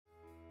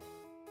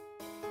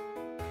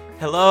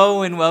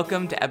Hello and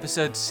welcome to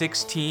episode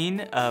 16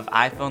 of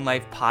iPhone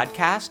Life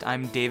podcast.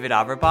 I'm David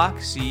Averbach,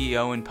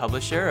 CEO and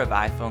publisher of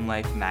iPhone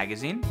Life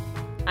magazine.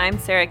 I'm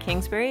Sarah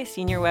Kingsbury,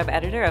 senior web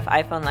editor of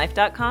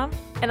iPhoneLife.com.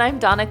 And I'm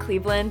Donna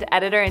Cleveland,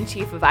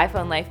 editor-in-chief of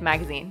iPhone Life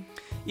magazine.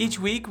 Each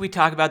week, we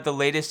talk about the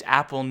latest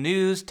Apple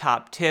news,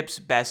 top tips,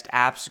 best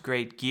apps,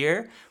 great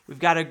gear. We've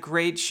got a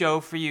great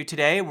show for you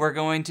today. We're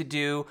going to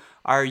do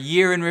our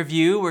year in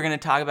review. We're going to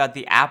talk about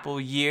the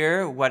Apple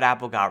year, what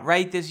Apple got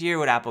right this year,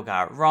 what Apple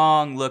got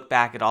wrong, look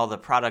back at all the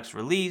products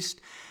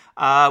released.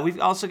 We've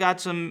also got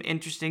some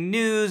interesting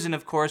news, and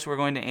of course, we're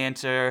going to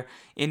answer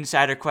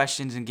insider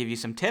questions and give you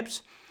some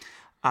tips.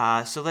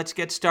 So let's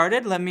get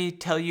started. Let me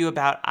tell you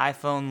about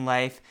iPhone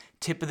Life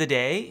Tip of the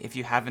Day. If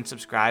you haven't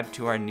subscribed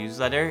to our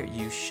newsletter,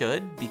 you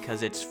should,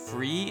 because it's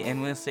free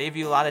and will save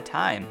you a lot of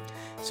time.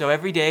 So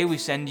every day we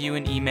send you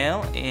an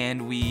email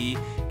and we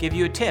give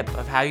you a tip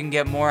of how you can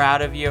get more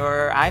out of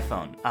your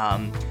iPhone.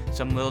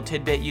 Some little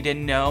tidbit you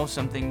didn't know,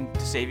 something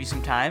to save you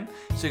some time.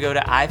 So go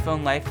to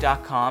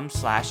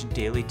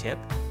iPhoneLife.com/dailytip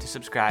to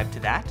subscribe to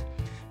that.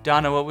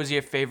 Donna, what was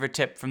your favorite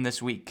tip from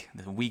this week,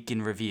 the week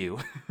in review?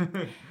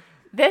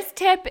 This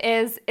tip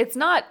it's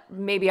not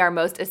maybe our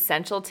most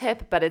essential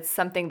tip, but it's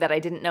something that I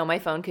didn't know my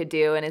phone could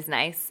do and is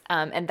nice.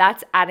 And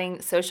that's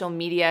adding social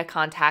media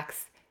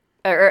contacts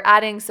or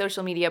adding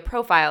social media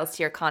profiles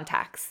to your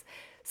contacts.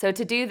 So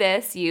to do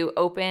this, you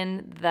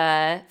open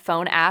the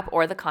phone app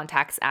or the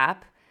contacts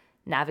app,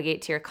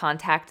 navigate to your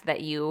contact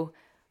that you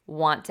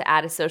want to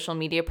add a social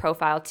media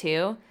profile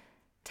to,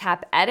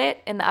 tap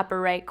edit in the upper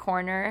right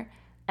corner,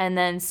 and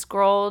then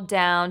scroll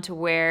down to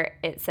where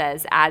it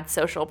says add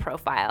social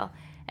profile.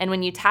 And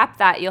when you tap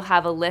that, you'll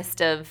have a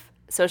list of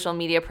social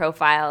media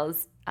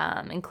profiles,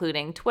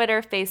 including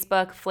Twitter,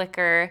 Facebook,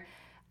 Flickr,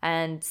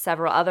 and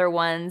several other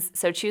ones.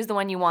 So choose the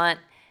one you want,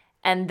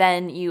 and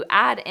then you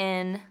add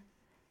in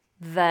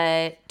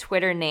the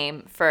Twitter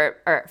name. For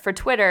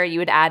Twitter, you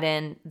would add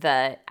in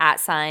the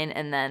 @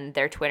 and then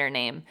their Twitter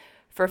name.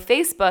 For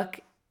Facebook,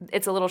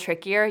 it's a little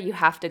trickier. You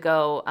have to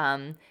go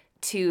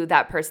to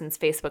that person's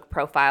Facebook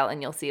profile,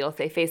 and it'll say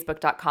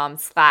facebook.com/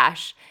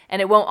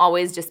 and it won't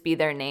always just be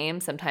their name.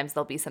 Sometimes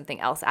there'll be something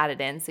else added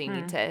in, so you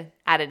need to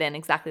add it in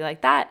exactly like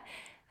that.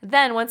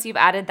 Then once you've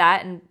added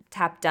that and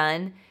tap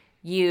done,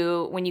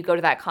 when you go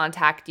to that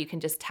contact, you can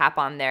just tap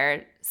on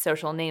their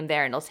social name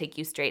there, and it'll take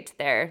you straight to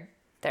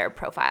their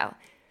profile.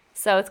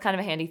 So it's kind of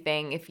a handy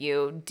thing if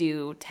you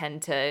do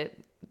tend to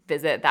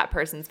visit that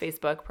person's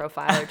Facebook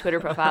profile or Twitter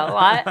profile a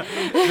lot.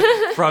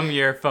 From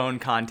your phone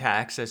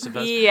contacts, I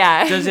suppose.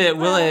 Yeah.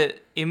 Will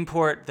it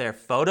import their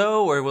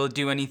photo, or will it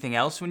do anything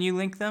else when you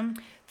link them?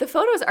 The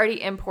photo is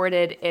already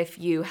imported if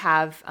you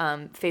have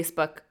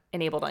Facebook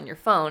enabled on your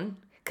phone.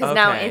 Because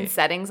now in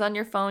settings on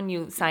your phone,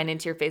 you sign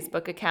into your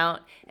Facebook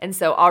account. And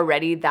so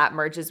already that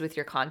merges with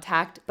your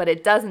contact, but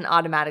it doesn't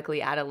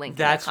automatically add a link.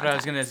 That's what I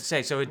was going to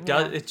say. So it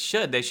does. Yeah. It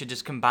should. They should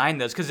just combine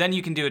those, because then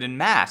you can do it in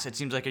mass. It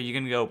seems like, are you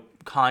going to go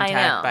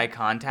contact by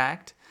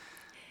contact?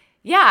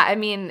 Yeah, I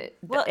mean,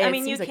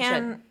 you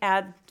can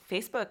add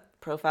Facebook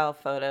profile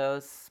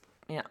photos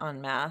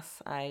en masse.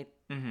 I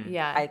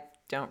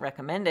don't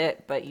recommend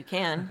it, but you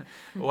can.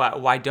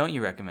 Why don't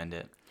you recommend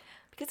it?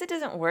 Because it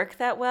doesn't work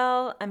that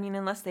well. I mean,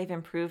 unless they've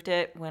improved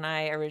it. When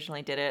I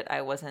originally did it,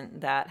 I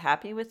wasn't that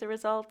happy with the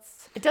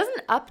results. It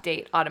doesn't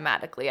update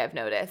automatically, I've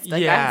noticed.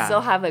 I still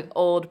have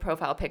old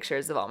profile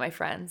pictures of all my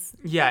friends.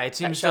 Yeah, it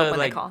seems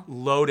to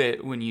load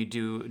it when you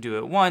do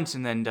it once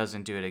and then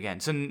doesn't do it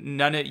again. So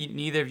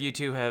neither of you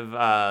two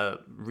have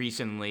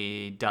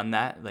recently done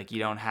that? Like, you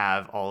don't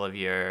have all of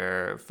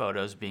your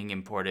photos being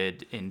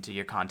imported into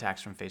your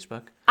contacts from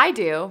Facebook? I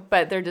do,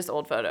 but they're just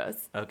old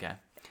photos. Okay.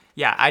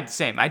 Yeah,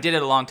 same. I did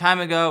it a long time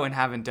ago and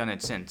haven't done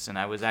it since. And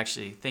I was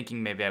actually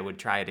thinking maybe I would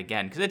try it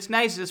again. Because it's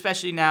nice,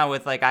 especially now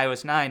with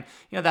iOS 9,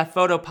 that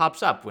photo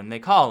pops up when they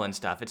call and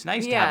stuff. It's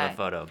nice to have a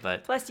photo.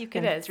 But plus you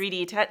can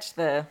 3D touch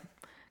the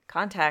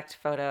contact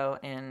photo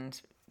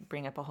and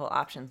bring up a whole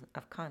option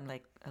of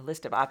a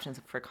list of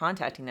options for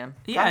contacting them.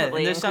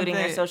 Probably including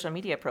their social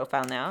media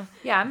profile now.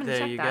 Yeah, I'm going to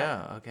check that. There you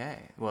go. Okay.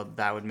 Well,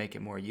 that would make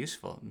it more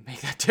useful.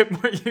 Make that tip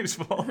more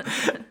useful.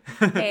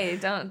 Hey,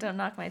 don't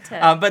knock my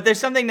tip. But there's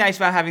something nice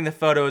about having the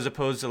photo as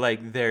opposed to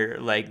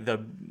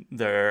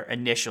their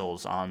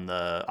initials on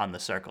the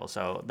circle.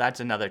 So that's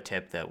another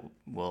tip that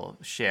we'll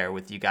share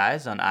with you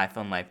guys on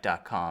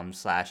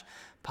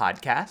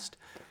iPhoneLife.com/podcast.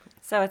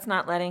 So it's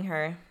not letting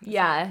her.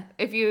 Yeah,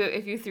 if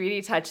you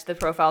 3D touch the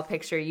profile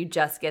picture, you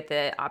just get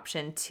the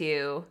option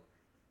to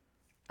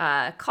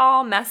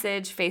call,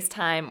 message,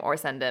 FaceTime, or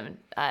send them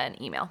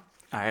an email.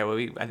 All right, well,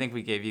 I think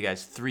we gave you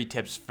guys 3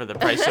 tips for the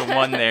price of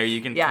one there. You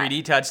can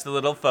 3D touch the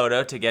little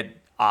photo to get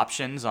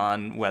options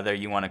on whether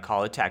you want to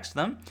call or text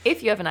them.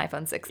 If you have an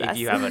iPhone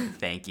 6s.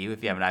 Thank you.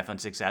 If you have an iPhone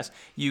 6s,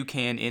 you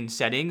can, in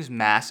settings,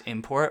 mass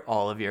import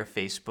all of your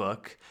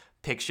Facebook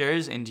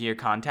pictures into your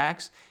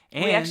contacts.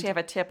 And we actually have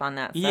a tip on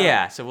that.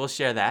 So we'll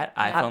share that.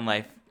 iPhone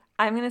Life.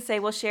 I'm going to say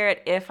we'll share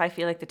it if I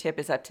feel like the tip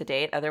is up to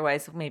date.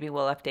 Otherwise, maybe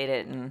we'll update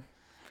it and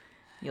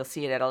You'll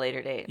see it at a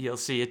later date. You'll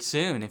see it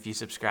soon if you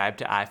subscribe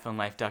to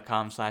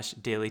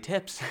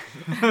iPhoneLife.com/dailytips.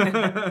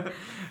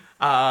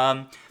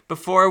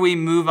 Before we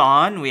move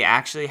on, we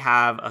actually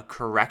have a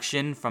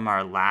correction from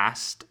our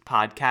last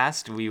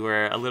podcast. We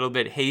were a little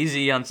bit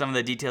hazy on some of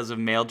the details of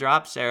mail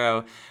drop.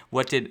 Sarah,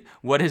 what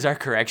is our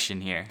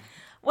correction here?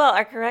 Well,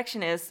 our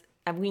correction is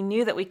we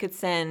knew that we could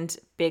send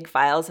big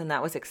files, and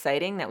that was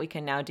exciting that we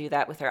can now do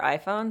that with our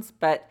iPhones.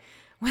 But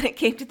when it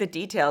came to the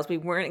details, we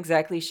weren't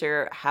exactly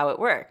sure how it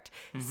worked.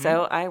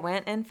 So I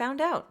went and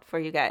found out for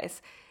you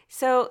guys.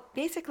 So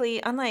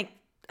basically, unlike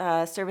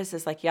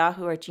services like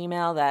Yahoo or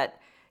Gmail that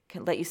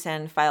can let you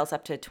send files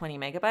up to 20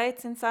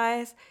 megabytes in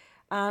size,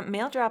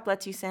 MailDrop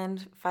lets you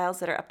send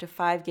files that are up to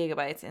 5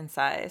 gigabytes in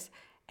size.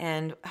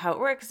 And how it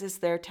works is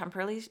they're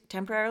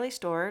temporarily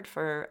stored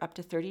for up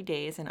to 30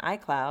 days in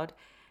iCloud,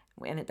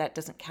 and that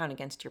doesn't count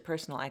against your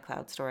personal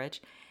iCloud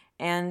storage.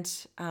 And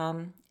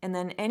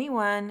then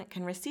anyone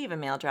can receive a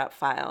MailDrop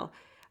file.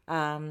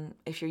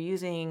 If you're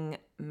using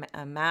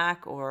a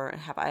Mac or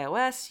have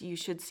iOS, you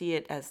should see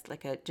it as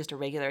like just a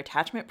regular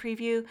attachment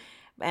preview.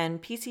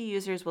 And PC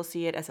users will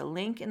see it as a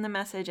link in the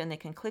message, and they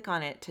can click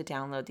on it to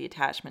download the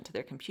attachment to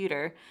their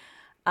computer.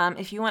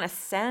 If you want to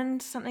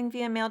send something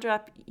via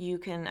MailDrop,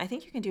 I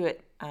think you can do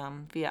it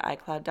via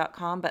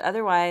iCloud.com, but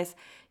otherwise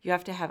you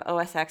have to have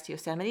OS X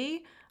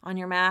Yosemite on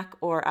your Mac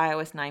or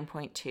iOS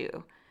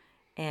 9.2.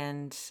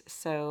 And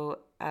so,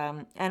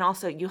 and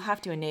also you'll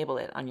have to enable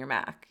it on your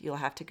Mac. You'll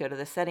have to go to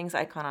the settings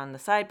icon on the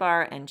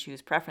sidebar and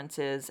choose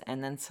preferences,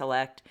 and then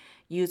select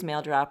use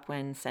MailDrop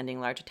when sending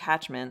large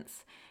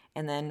attachments.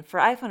 And then for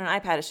iPhone and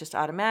iPad, it's just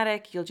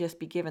automatic. You'll just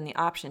be given the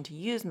option to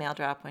use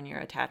MailDrop when you're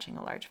attaching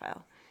a large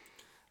file.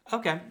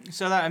 Okay,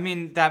 so that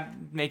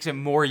makes it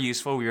more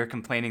useful. We were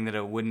complaining that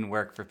it wouldn't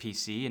work for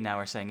PC, and now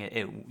we're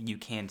saying you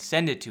can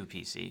send it to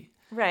PC.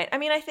 Right. I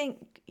mean, I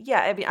think,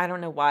 I don't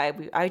know why.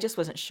 I just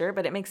wasn't sure,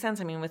 but it makes sense.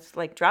 I mean, with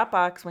like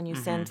Dropbox, when you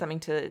send something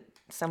to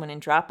someone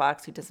in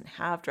Dropbox who doesn't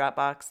have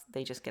Dropbox,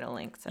 they just get a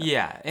link. So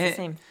yeah, it's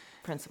the same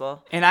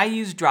principle. And I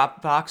use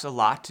Dropbox a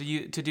lot to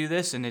do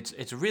this, and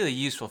it's a really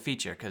useful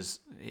feature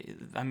because,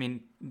 I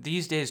mean,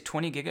 these days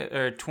 20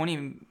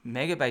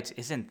 megabytes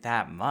isn't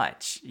that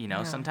much. You know,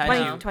 No.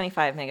 sometimes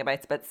 25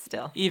 megabytes, but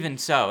still. Even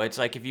so, it's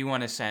like if you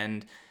want to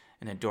send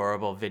an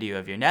adorable video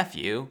of your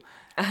nephew,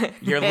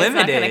 you're It's limited.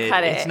 not gonna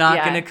cut it. It's not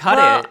Yeah. going to cut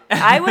Well, it.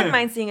 I wouldn't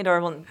mind seeing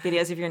adorable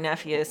videos of your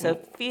nephew, so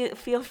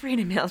feel free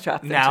to mail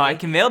drop them Now to I me.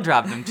 can mail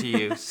drop them to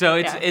you. So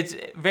it's Yeah. it's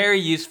a very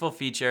useful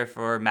feature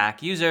for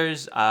Mac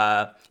users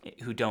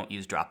who don't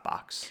use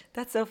Dropbox.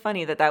 That's so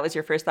funny that was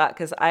your first thought,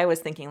 because I was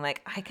thinking,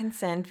 like, I can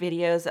send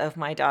videos of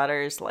my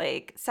daughter's,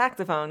 like,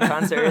 saxophone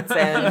concerts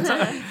and,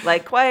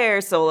 like, choir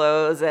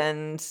solos,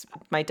 and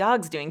my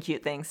dog's doing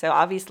cute things. So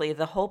obviously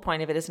the whole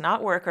point of it is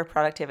not work or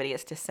productivity.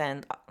 It's to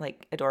send,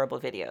 like, adorable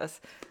videos.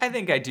 I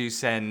think I do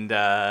send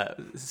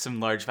some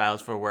large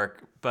files for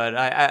work, but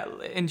I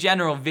in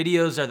general,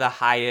 videos are the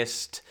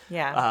highest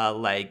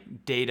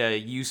like data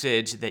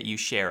usage that you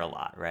share a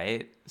lot,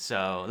 right?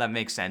 So that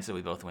makes sense that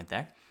we both went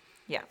there.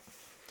 Yeah.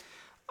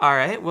 All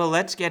right, well,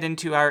 let's get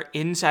into our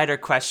insider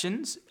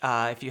questions.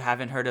 If you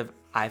haven't heard of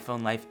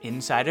iPhone Life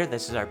Insider,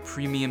 this is our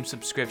premium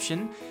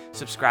subscription.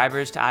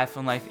 Subscribers to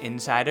iPhone Life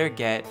Insider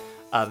get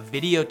a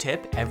video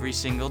tip every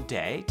single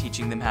day,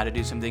 teaching them how to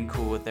do something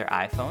cool with their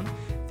iPhone.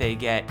 They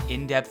get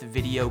in-depth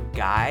video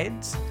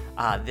guides.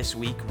 This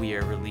week, we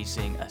are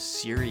releasing a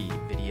Siri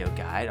video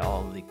guide,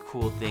 all the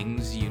cool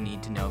things you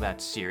need to know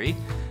about Siri.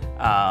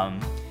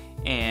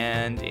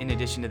 And in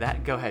addition to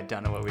that, go ahead,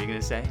 Donna, what were you going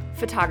to say?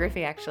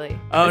 Photography, actually.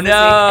 Oh,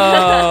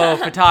 no!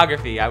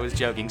 Photography. I was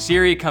joking.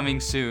 Siri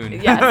coming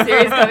soon. Yeah,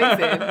 Siri's coming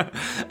soon.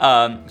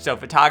 So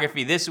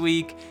photography this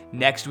week.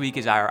 Next week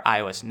is our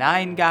iOS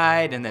 9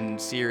 guide, and then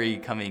Siri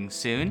coming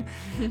soon.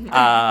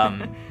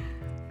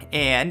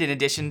 And in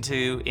addition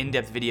to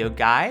in-depth video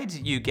guides,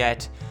 you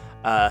get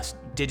a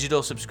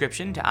digital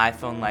subscription to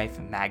iPhone Life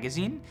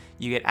magazine.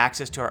 You get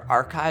access to our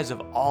archives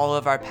of all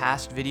of our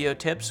past video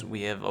tips.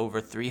 We have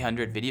over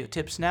 300 video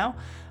tips now.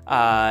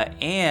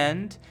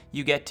 And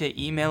you get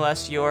to email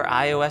us your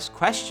iOS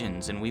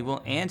questions, and we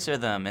will answer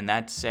them. And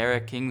that's Sarah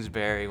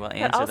Kingsbury will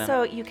answer them. But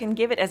also, you can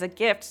give it as a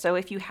gift. So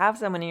if you have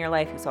someone in your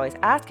life who's always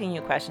asking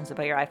you questions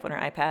about your iPhone or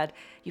iPad,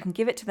 you can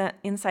give it to the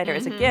insider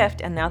as a gift,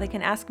 and now they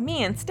can ask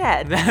me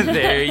instead.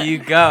 There you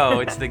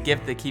go. It's the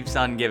gift that keeps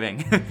on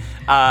giving.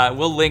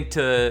 We'll link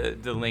to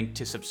the link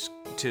to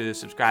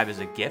subscribe as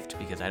a gift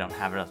because I don't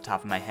have it off the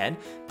top of my head.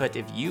 But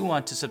if you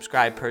want to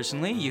subscribe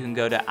personally, you can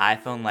go to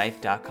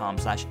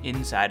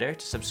iPhoneLife.com/insider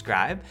to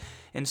subscribe.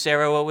 And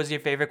Sarah, what was your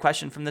favorite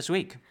question from this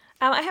week?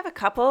 I have a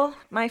couple.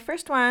 My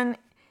first one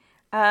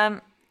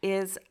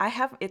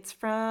it's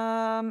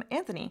from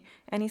Anthony,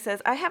 and he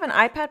says, I have an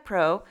iPad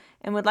Pro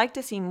and would like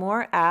to see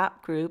more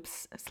app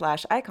groups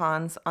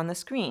 /icons on the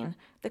screen.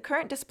 The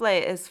current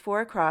display is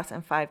 4 across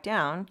and 5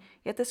 down,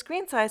 yet the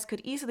screen size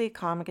could easily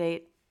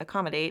accommodate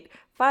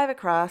 5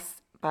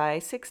 across by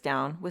 6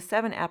 down with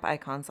 7 app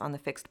icons on the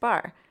fixed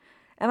bar.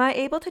 Am I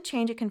able to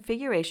change a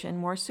configuration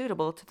more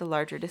suitable to the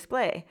larger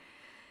display?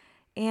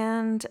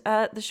 And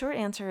the short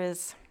answer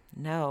is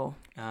No.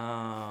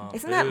 Oh,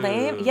 Isn't that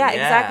lame? Yeah,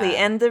 exactly.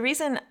 And the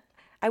reason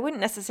I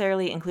wouldn't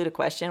necessarily include a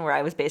question where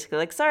I was basically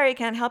like, sorry,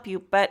 can't help you,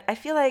 but I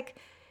feel like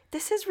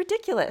this is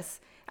ridiculous.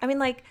 I mean,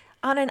 like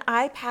on an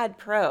iPad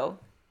Pro,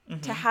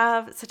 to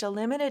have such a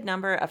limited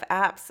number of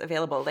apps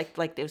available,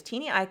 like those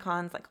teeny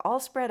icons, like all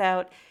spread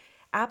out,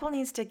 Apple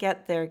needs to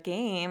get their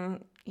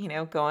game,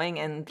 going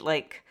and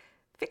like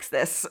fix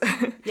this.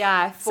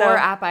 Yeah, four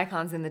app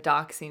icons in the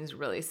dock seems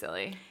really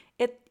silly.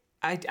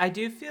 I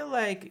do feel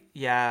like,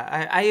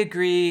 yeah, I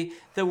agree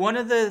that one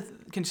of the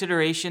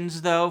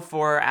considerations, though,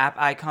 for app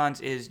icons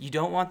is you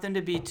don't want them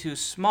to be too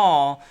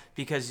small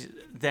because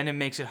then it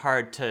makes it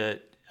hard to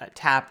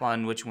tap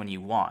on which one you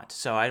want.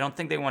 So I don't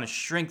think they want to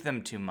shrink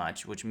them too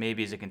much, which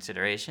maybe is a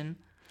consideration.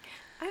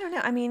 I don't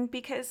know. I mean,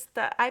 because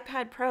the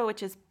iPad Pro,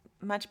 which is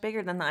much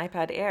bigger than the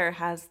iPad Air,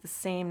 has the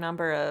same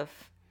number of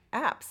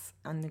apps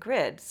on the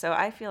grid. So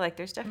I feel like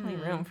there's definitely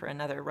room for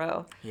another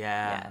row.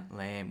 Yeah,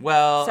 lame.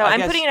 Well, so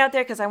I'm putting it out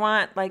there because I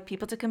want like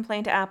people to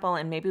complain to Apple,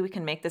 and maybe we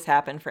can make this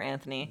happen for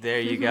Anthony. There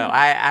you go.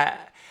 I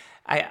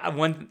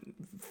one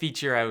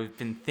feature I've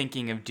been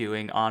thinking of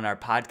doing on our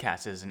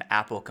podcast is an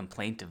Apple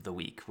complaint of the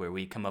week, where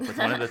we come up with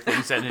one of the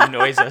things that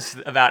annoys us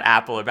about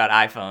Apple or about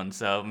iPhone.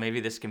 So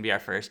maybe this can be our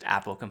first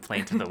Apple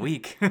complaint of the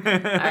week. All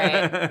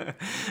right.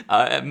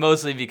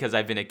 Mostly because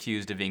I've been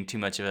accused of being too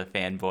much of a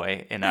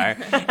fanboy in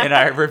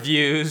our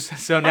reviews.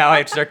 So now I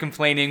have to start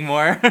complaining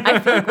more. I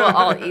think we'll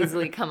all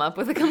easily come up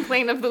with a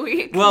complaint of the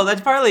week. Well,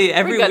 that's partly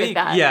every We're good week.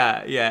 at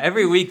that. Yeah.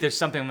 Every week there's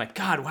something I'm like,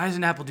 God, why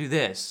doesn't Apple do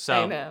this?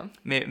 So I know.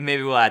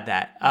 maybe we'll add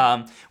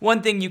that.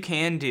 One thing you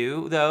can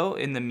do, though,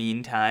 in the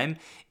meantime,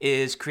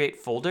 is create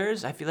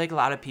folders. I feel like a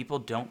lot of people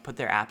don't put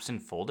their apps in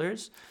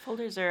folders.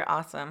 Folders are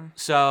awesome.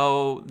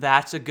 So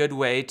that's a good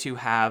way to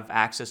have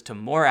access to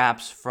more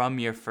apps from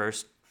your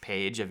first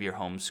page of your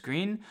home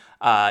screen,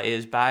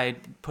 is by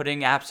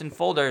putting apps in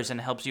folders, and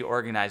it helps you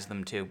organize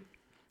them too.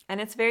 And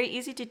it's very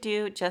easy to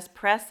do. Just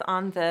press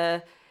on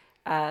the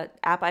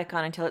app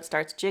icon until it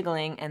starts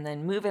jiggling, and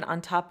then move it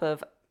on top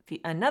of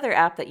another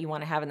app that you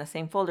want to have in the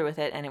same folder with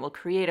it, and it will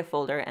create a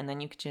folder, and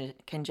then you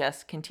can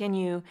just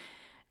continue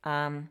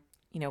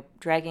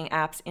dragging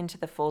apps into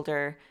the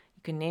folder.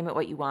 You can name it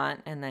what you want,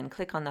 and then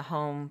click on the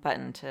home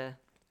button to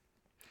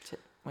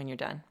when you're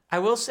done. I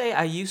will say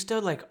I used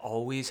to like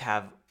always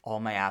have all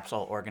my apps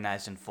all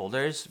organized in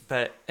folders,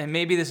 and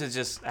maybe this is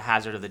just a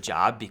hazard of the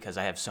job because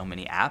I have so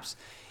many apps.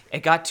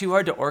 It got too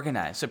hard to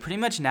organize. So pretty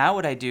much now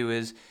what I do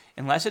is,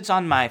 unless it's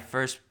on my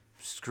first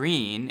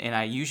screen, and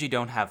I usually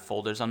don't have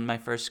folders on my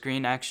first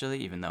screen, actually,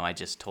 even though I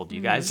just told you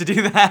guys to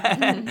do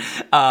that.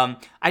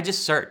 I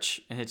just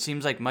search, and it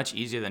seems like much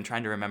easier than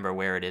trying to remember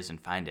where it is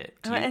and find it.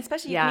 And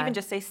especially you can even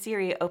just say,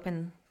 Siri,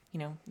 open,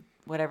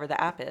 whatever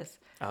the app is.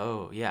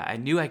 Oh, yeah. I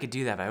knew I could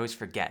do that, but I always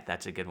forget.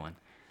 That's a good one.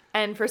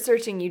 And for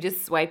searching, you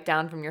just swipe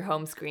down from your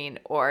home screen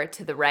or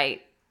to the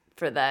right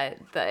for the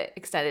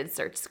extended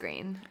search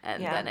screen,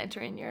 and then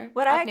enter in your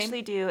What I name.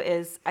 actually do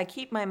is I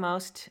keep my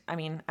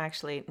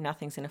actually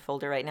nothing's in a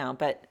folder right now,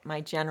 but my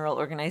general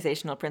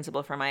organizational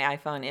principle for my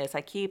iPhone is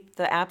I keep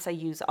the apps I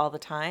use all the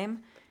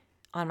time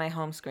on my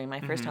home screen, my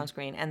first home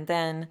screen, and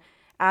then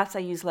apps I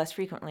use less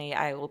frequently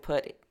I will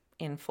put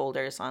in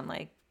folders on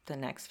like the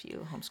next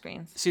few home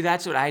screens. See,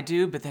 that's what I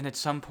do, but then at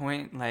some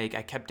point, like,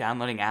 I kept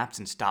downloading apps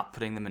and stopped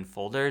putting them in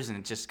folders, and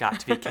it just got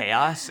to be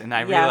chaos, and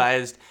I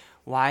realized,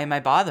 why am I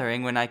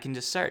bothering when I can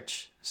just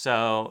search?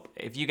 So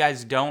if you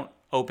guys don't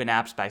open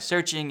apps by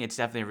searching, it's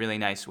definitely a really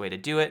nice way to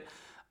do it.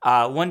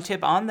 One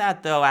tip on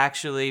that, though,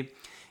 actually,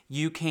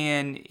 you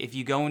can, if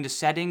you go into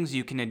settings,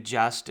 you can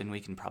adjust, and we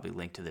can probably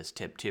link to this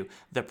tip too,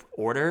 the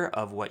order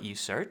of what you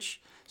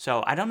search.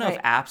 So I don't know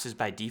if apps is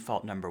by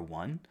default number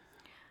one.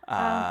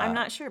 I'm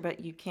not sure,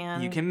 but you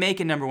can. You can make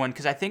it number one,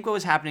 because I think what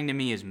was happening to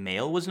me is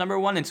mail was number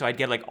one, and so I'd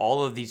get like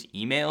all of these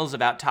emails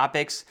about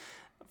topics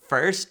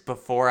first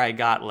before I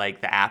got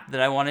like the app that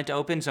I wanted to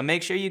open. So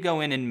make sure you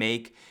go in and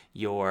make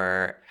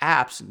your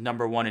apps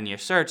number one in your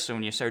search, so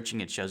when you're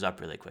searching, it shows up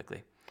really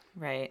quickly.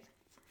 Right.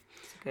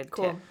 It's a good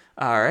Cool. tip.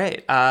 All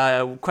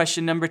right.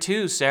 Question number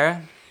 2,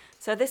 Sarah.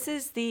 So this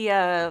is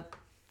the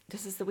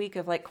week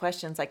of like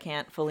questions I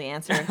can't fully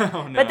answer.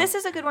 Oh, no. But this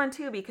is a good one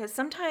too, because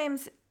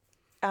sometimes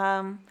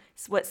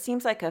what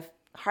seems like a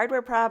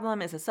hardware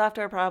problem is a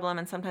software problem,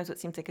 and sometimes what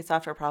seems like a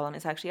software problem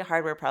is actually a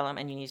hardware problem,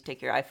 and you need to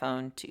take your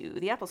iPhone to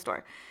the Apple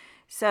Store.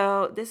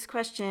 So this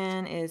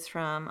question is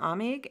from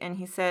Amig, and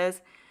he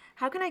says,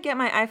 how can I get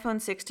my iPhone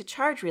 6 to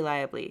charge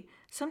reliably?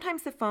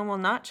 Sometimes the phone will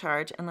not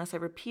charge unless I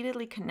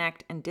repeatedly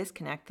connect and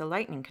disconnect the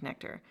Lightning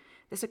connector.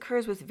 This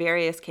occurs with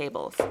various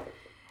cables.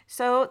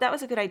 So that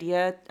was a good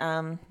idea,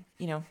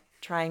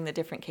 trying the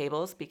different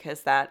cables,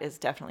 because that is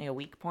definitely a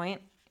weak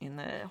point in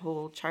the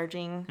whole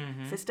charging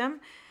system.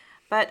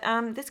 But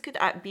this could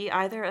be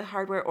either a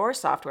hardware or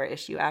software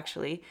issue,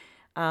 actually.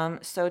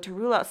 So to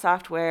rule out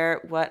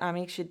software, what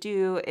Amik should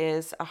do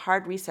is a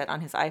hard reset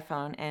on his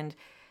iPhone. And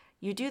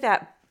you do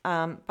that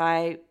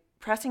by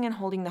pressing and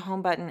holding the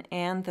home button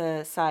and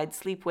the side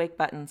sleep-wake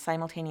button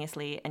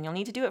simultaneously. And you'll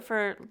need to do it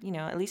for,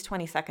 at least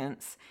 20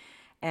 seconds.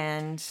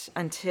 and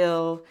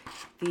until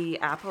the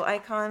Apple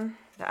icon,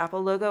 the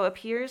Apple logo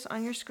appears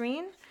on your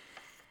screen.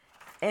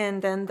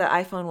 And then the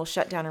iPhone will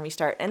shut down and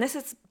restart. And this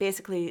is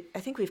basically, I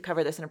think we've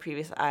covered this in a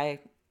previous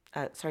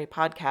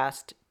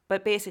podcast,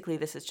 but basically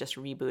this is just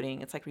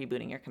rebooting. It's like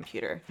rebooting your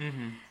computer.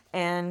 Mm-hmm.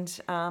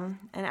 And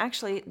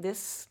actually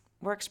this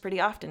works pretty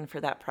often for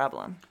that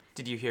problem.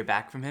 Did you hear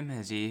back from him?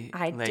 Has he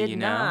I let did you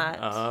know? not.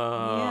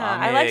 Oh, Yeah,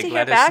 Amig, I like to hear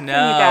let us back from you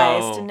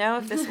guys to know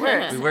if this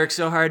works. We work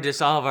so hard to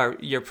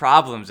solve your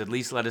problems. At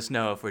least let us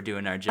know if we're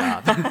doing our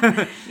job.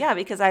 Yeah,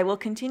 because I will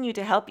continue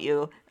to help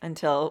you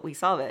until we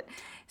solve it.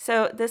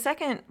 So the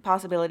second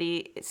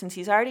possibility, since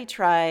he's already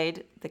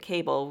tried the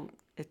cable,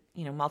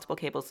 multiple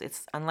cables,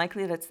 it's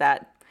unlikely that it's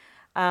that.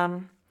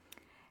 And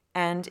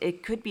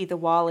it could be the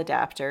wall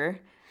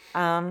adapter.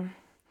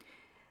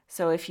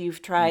 So if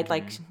you've tried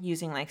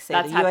using say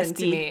That's the happened USB,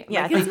 to me.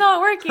 yeah, Like, it's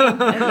not working, and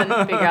then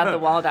figure out the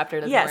wall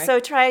adapter doesn't work. so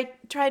try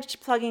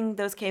plugging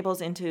those cables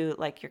into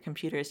your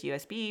computer's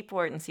USB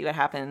port and see what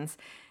happens.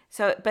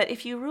 So, but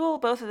if you rule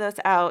both of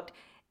those out,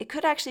 it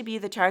could actually be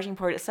the charging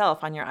port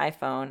itself on your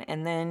iPhone,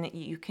 and then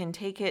you can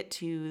take it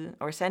to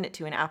or send it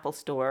to an Apple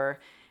store,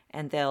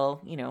 and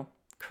they'll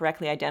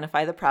correctly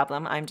identify the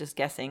problem. I'm just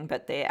guessing,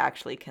 but they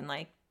actually can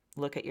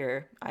look at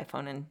your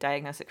iPhone and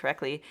diagnose it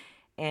correctly.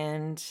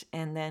 And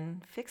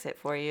then fix it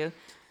for you.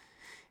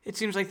 It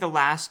seems like the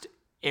last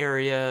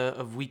area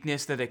of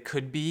weakness that it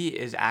could be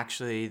is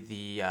actually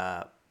the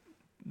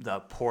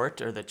port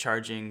or the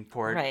charging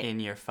port in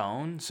your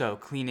phone. So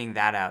cleaning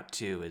that out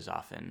too is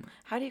often.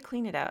 How do you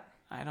clean it out?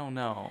 I don't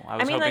know. I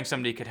was hoping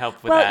somebody could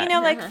help with that.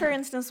 Well, for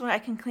instance, when I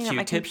can clean out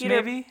my Q-tips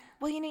computer. maybe?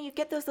 Well, you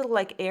get those little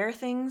air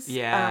things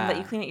that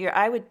you clean it.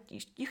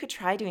 You could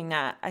try doing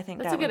that. I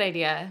think that's a good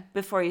idea.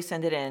 Before you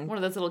send it in. One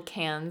of those little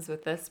cans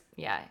with this,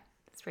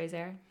 sprays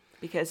air.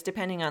 Because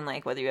depending on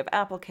whether you have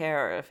Apple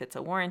Care or if it's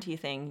a warranty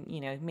thing,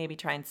 maybe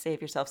try and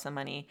save yourself some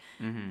money.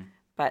 Mm-hmm.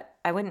 But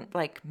I wouldn't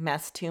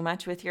mess too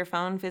much with your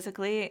phone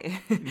physically.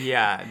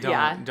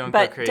 Don't go crazy.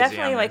 But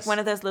definitely on this. one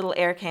of those little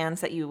air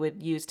cans that you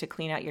would use to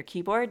clean out your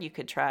keyboard, you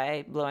could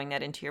try blowing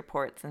that into your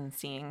ports and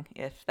seeing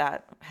if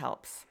that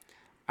helps.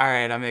 All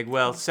right, Amig.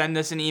 Well, send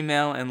us an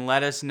email and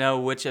let us know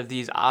which of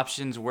these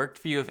options worked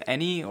for you, if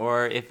any,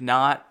 or if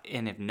not,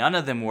 and if none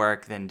of them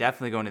work, then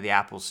definitely go into the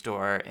Apple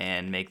Store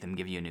and make them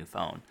give you a new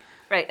phone.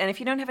 Right, and if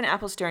you don't have an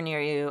Apple Store near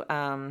you,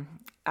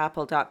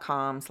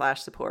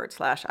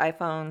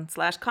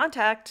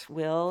 apple.com/support/iPhone/contact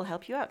will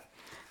help you out.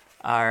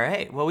 All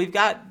right. Well, we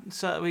got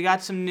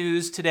some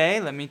news today.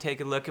 Let me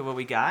take a look at what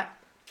we got.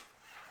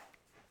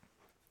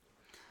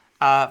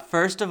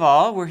 First of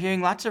all, we're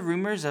hearing lots of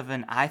rumors of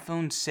an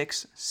iPhone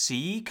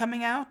 6C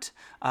coming out.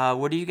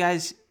 What are you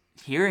guys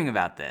hearing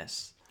about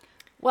this?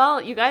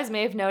 Well, you guys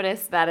may have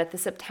noticed that at the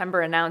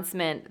September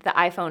announcement, the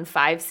iPhone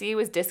 5C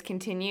was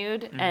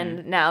discontinued,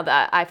 and now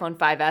the iPhone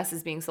 5S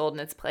is being sold in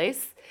its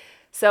place.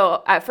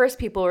 So at first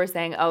people were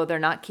saying, oh, they're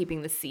not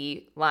keeping the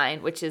C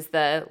line, which is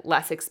the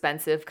less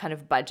expensive kind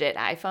of budget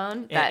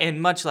iPhone.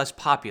 And much less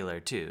popular,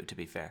 too, to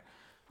be fair.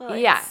 Well,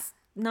 it's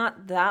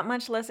not that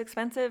much less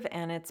expensive,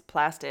 and it's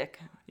plastic.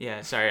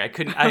 Yeah, sorry, I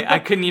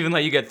couldn't even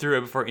let you get through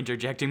it before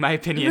interjecting my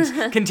opinions.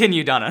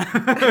 Continue, Donna.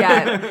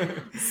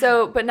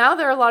 So, but now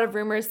there are a lot of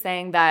rumors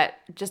saying that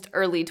just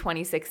early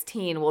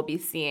 2016 we'll be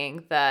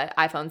seeing the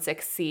iPhone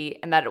 6C,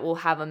 and that it will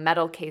have a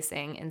metal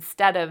casing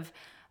instead of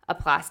a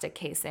plastic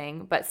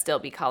casing, but still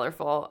be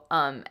colorful,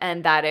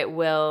 and that it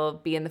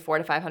will be in the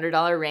 $400 to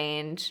 $500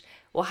 range,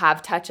 will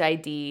have Touch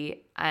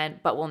ID,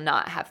 but will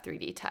not have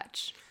 3D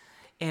Touch.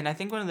 And I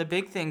think one of the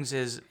big things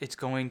is it's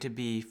going to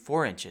be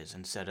 4 inches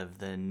instead of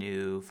the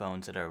new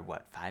phones that are,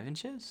 5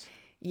 inches?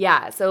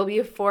 Yeah, so it'll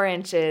be 4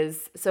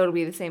 inches, so it'll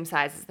be the same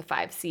size as the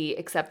 5C,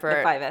 except for... The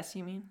 5S,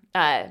 you mean?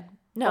 No,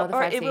 the 5C,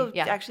 Or it will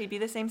actually be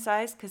the same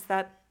size, because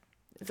that...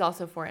 It's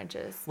also 4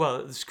 inches.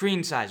 Well, the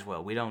screen size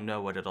will. We don't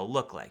know what it'll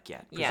look like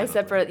yet. Yeah,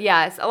 except for, a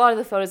lot of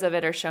the photos of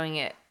it are showing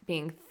it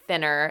being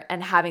thinner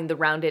and having the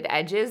rounded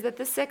edges that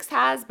the 6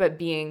 has, but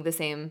being the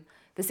same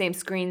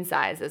screen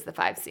size as the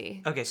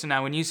 5C. Okay, so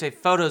now when you say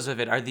photos of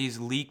it, are these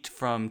leaked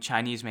from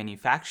Chinese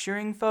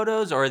manufacturing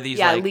photos, or are these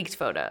leaked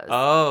photos.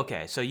 Oh,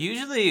 okay. So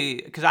usually,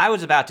 because I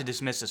was about to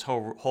dismiss this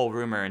whole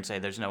rumor and say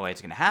there's no way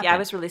it's going to happen. Yeah, I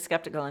was really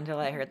skeptical until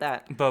I heard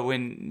that. But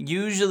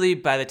usually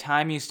by the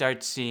time you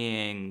start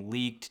seeing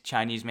leaked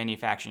Chinese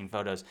manufacturing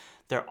photos,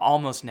 they're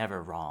almost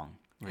never wrong.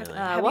 Really?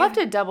 We'll have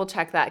to double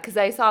check that, because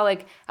I saw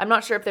I'm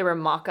not sure if they were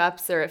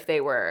mock-ups or if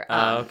they were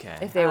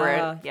if they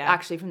were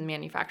actually from the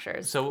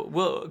manufacturers.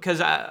 So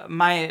because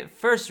my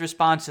first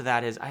response to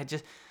that is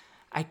the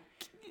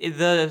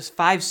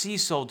 5C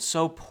sold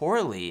so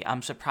poorly.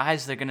 I'm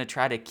surprised they're gonna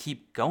try to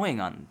keep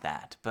going on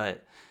that,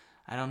 but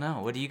I don't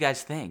know. What do you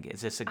guys think?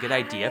 Is this a good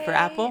idea for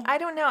Apple? I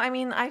don't know. I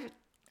mean,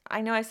 I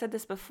know I said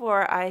this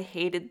before. I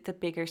hated the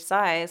bigger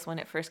size when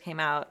it first came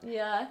out.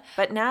 Yeah.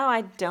 But now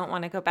I don't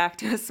want to go back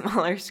to a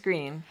smaller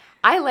screen.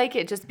 I like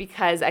it just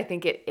because I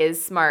think it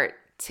is smart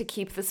to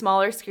keep the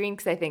smaller screen,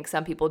 because I think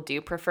some people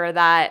do prefer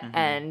that. Mm-hmm.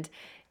 And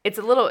it's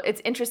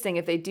interesting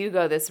if they do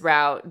go this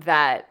route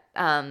that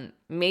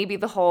maybe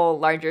the whole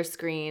larger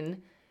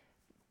screen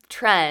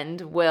trend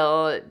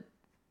will,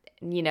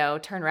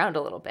 turn around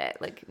a little bit.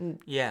 Like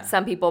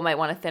some people might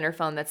want a thinner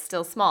phone that's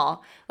still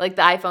small. Like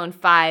the iPhone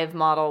 5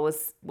 model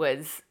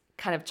was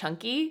kind of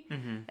chunky.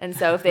 And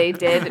so if they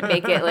did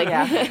make it like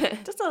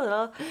just a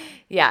little.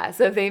 Yeah,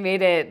 so if they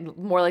made it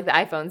more like the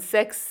iPhone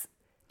 6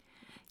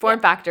 form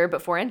factor,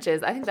 but 4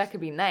 inches, I think that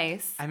could be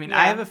nice. I mean,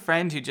 I have a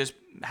friend who just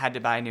had to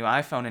buy a new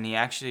iPhone, and he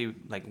actually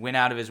went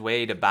out of his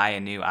way to buy a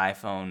new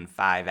iPhone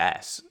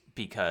 5S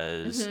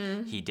because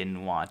he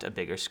didn't want a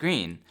bigger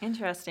screen.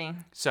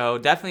 Interesting. So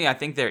definitely, I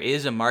think there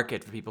is a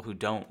market for people who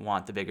don't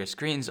want the bigger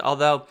screens.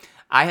 Although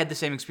I had the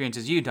same experience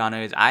as you, Donna,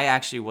 is I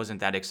actually wasn't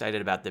that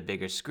excited about the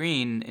bigger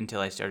screen until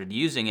I started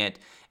using it,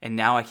 and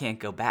now I can't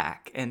go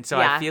back. And so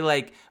I feel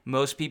like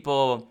most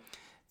people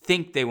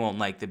think they won't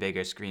like the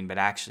bigger screen, but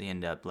actually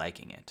end up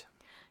liking it.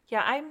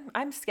 Yeah,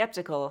 I'm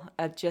skeptical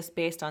just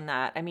based on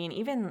that. I mean,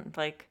 even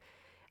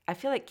I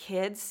feel like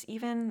kids,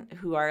 even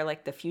who are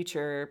the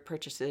future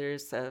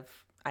purchasers of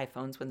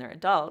iPhones when they're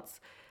adults,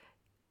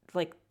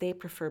 they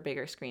prefer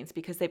bigger screens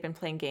because they've been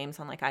playing games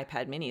on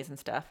iPad minis and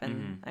stuff.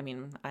 And I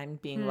mean, I'm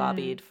being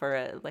lobbied for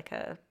a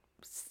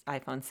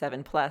iPhone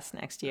 7 Plus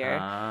next year,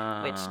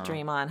 which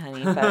dream on,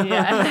 honey.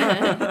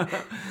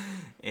 But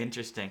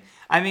Interesting.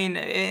 I mean,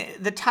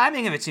 the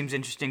timing of it seems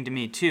interesting to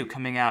me, too,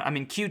 coming out. I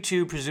mean,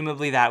 Q2,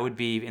 presumably that would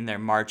be in their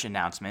March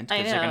announcement,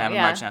 because they're going to have a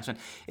March announcement.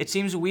 It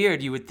seems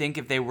weird. You would think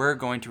if they were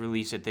going to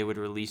release it, they would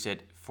release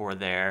it for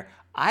their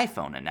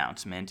iPhone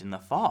announcement in the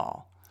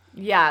fall.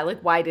 Yeah,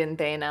 why didn't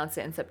they announce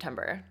it in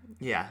September?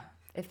 Yeah.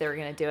 If they were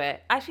going to do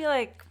it. I feel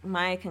like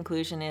my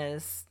conclusion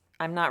is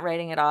I'm not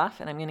writing it off,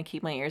 and I'm going to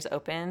keep my ears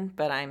open,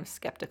 but I'm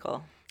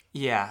skeptical.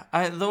 Yeah.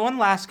 The one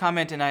last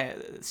comment,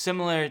 and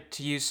similar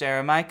to you,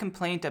 Sarah, my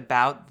complaint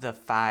about the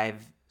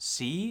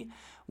 5C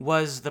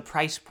was the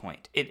price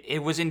point.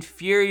 It was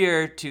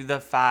inferior to the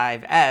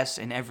 5S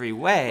in every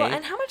way. Well,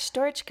 and how much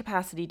storage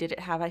capacity did it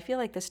have? I feel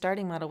like the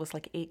starting model was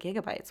 8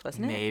 gigabytes,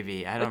 wasn't it?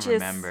 Maybe. I don't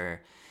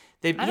remember.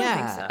 I don't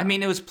think so. I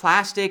mean, it was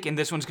plastic, and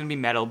this one's going to be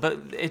metal, but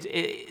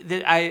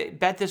I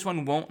bet this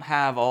one won't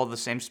have all the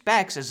same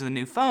specs as the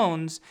new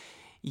phones,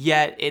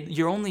 yet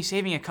you're only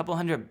saving a couple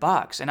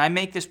 $100. And I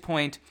make this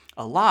point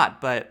a lot,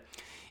 but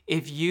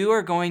if you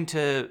are going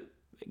to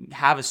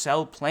have a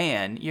cell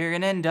plan, you're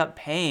going to end up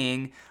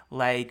paying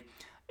between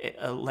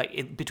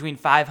 $500,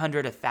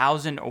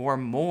 $1,000 or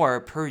more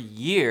per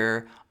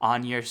year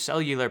on your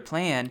cellular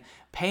plan.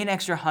 Pay an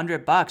extra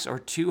 $100 or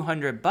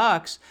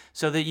 $200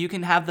 so that you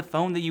can have the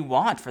phone that you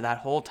want for that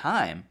whole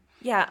time.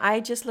 Yeah, I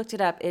just looked it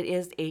up. It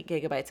is 8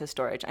 gigabytes of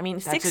storage. I mean,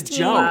 That's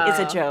 16 is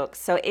a joke.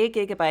 So 8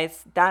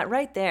 gigabytes, that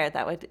right there,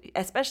 that would,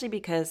 especially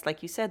because,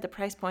 like you said, the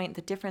price point,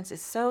 the difference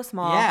is so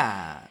small.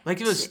 Yeah, if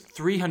it was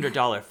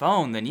 $300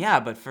 phone, then yeah,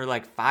 but for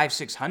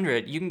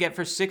 $500-$600, you can get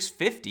for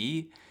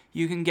 $650,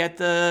 you can get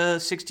the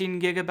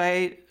 16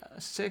 gigabyte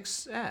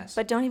 6S.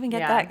 But don't even get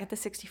that. Get the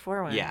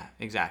 64 one. Yeah,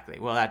 exactly.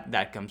 Well,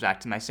 that comes back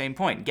to my same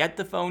point. Get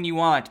the phone you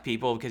want,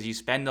 people, because you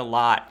spend a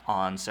lot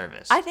on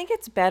service. I think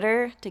it's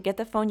better to get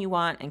the phone you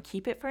want and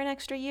keep it for an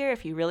extra year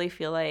if you really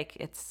feel like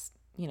it's,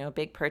 a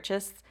big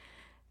purchase.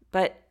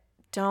 But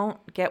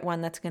don't get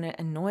one that's going to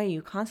annoy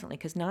you constantly,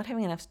 because not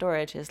having enough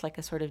storage is like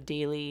a sort of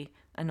daily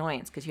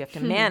annoyance because you have to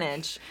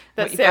manage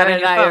that Sarah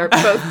and I are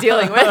both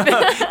dealing with. And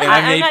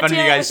I made fun of you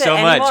guys so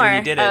much when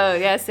you did it. Oh,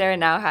 yeah, Sarah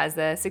now has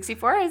the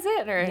 64, is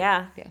it? Or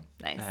yeah.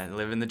 Nice.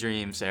 Living the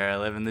dream, Sarah,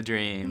 living the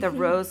dream. The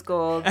rose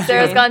gold.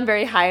 Sarah's gone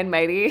very high and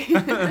mighty.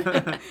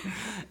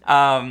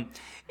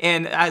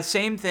 And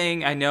same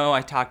thing, I know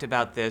I talked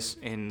about this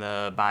in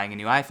the Buying a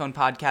New iPhone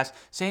podcast.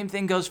 Same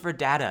thing goes for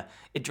data.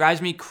 It drives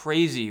me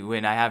crazy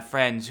when I have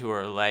friends who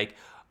are like,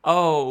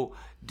 oh,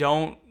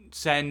 don't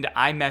send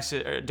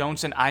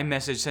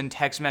iMessage, send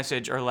text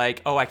message, or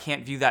I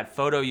can't view that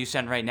photo you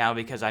sent right now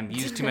because I'm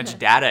used too much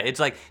data.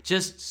 It's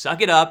just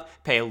suck it up,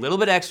 pay a little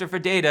bit extra for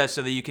data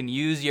so that you can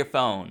use your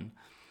phone.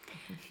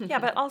 Yeah,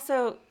 but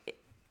also,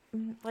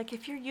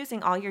 if you're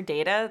using all your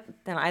data,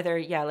 then either,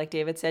 like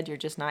David said, you're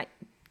just not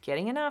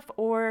getting enough,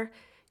 or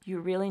you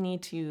really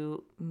need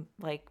to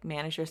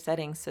manage your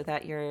settings so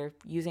that you're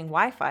using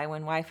Wi-Fi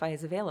when Wi-Fi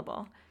is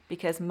available.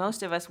 Because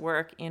most of us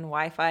work in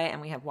Wi-Fi and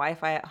we have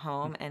Wi-Fi at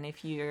home, and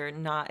if you're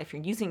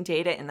using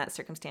data in that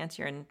circumstance,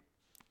 you're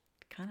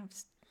kind of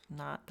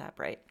not that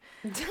bright.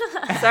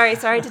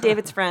 Sorry to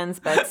David's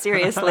friends, but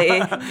seriously,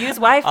 use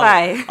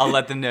Wi-Fi. I'll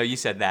let them know you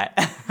said that.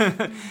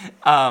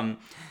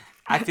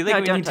 I feel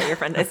like don't tell your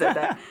friend I said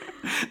that.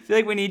 I feel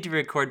like we need to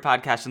record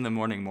podcasts in the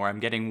morning more. I'm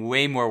getting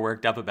way more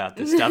worked up about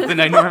this stuff than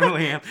I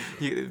normally am.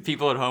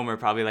 People at home are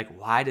probably like,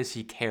 why does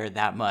he care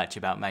that much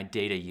about my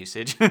data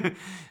usage?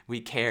 We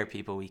care,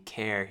 people. We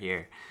care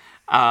here.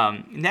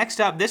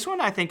 Next up, this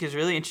one I think is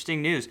really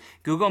interesting news.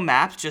 Google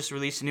Maps just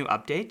released a new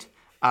update.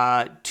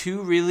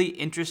 2 really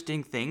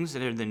interesting things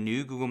that are the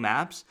new Google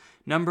Maps.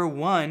 Number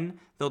 1,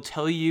 they'll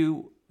tell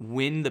you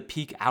when the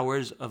peak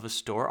hours of a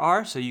store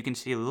are. So you can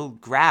see a little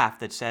graph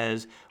that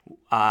says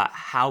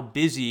how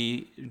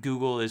busy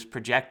Google is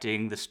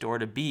projecting the store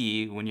to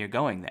be when you're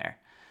going there.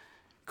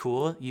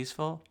 Cool?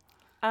 Useful?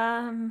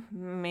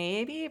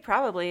 Maybe,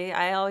 probably.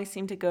 I always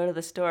seem to go to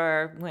the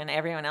store when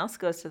everyone else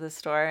goes to the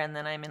store, and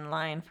then I'm in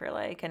line for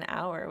like an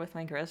hour with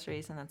my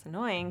groceries, and that's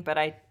annoying. But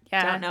I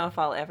Yeah. don't know if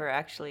I'll ever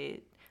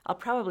actually. I'll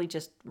probably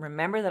just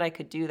remember that I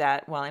could do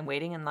that while I'm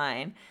waiting in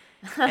line,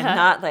 and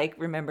not like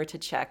remember to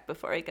check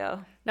before I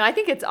go. No, I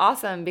think it's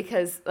awesome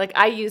because like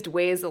I used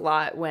Waze a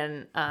lot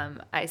when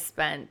I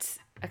spent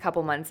a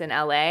couple months in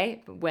LA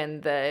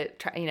when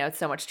it's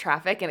so much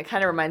traffic, and it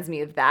kind of reminds me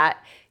of that.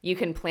 You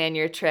can plan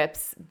your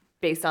trips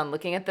based on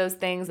looking at those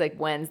things, like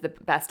when's the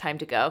best time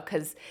to go,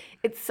 because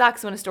it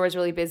sucks when a store is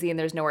really busy and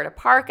there's nowhere to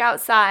park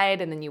outside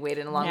and then you wait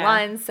in a long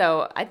line.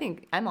 So I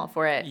think I'm all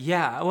for it.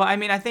 Yeah, well, I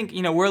mean, I think,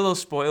 we're a little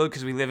spoiled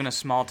because we live in a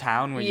small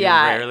town where you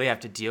Yeah. rarely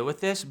have to deal with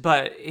this.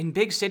 But in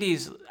big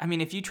cities, I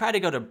mean, if you try to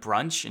go to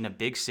brunch in a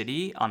big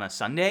city on a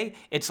Sunday,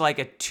 it's like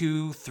a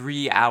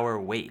 2-3 hour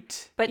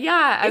wait. But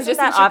Yeah, I was isn't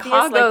just that in obvious?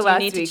 Chicago Like, do you last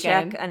need to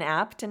weekend. check an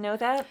app to know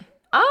that?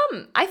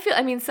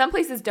 I mean, some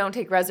places don't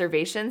take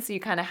reservations, so you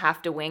kind of have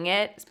to wing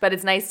it. But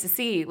it's nice to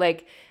see.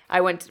 Like,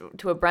 I went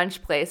to a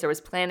brunch place, or was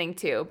planning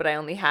to, but I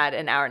only had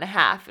an hour and a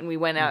half, and we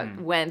went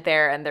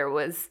there, and there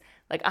was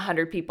like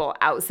 100 people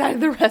outside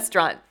of the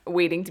restaurant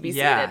waiting to be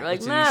Yeah, seated. We're like,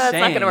 it's nah, that's not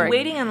insane. gonna work.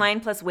 Waiting in line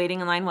plus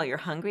waiting in line while you're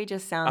hungry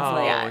just sounds Oh,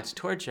 like it's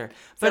torture.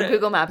 So But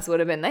Google Maps would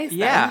have been nice.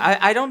 yeah, then.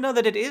 I don't know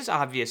that it is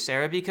obvious,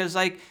 Sarah, because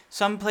like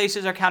some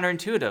places are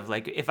counterintuitive.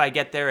 Like if I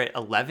get there at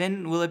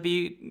 11, will it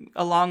be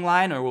a long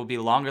line, or will it be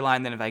a longer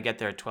line than if I get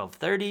there at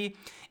 12:30?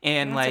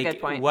 And That's a like,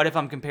 good point. what if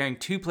I'm comparing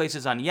two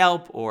places on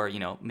Yelp, or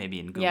maybe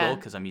in Google Yeah.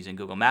 because I'm using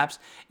Google Maps,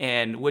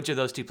 and which of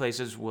those two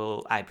places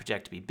will I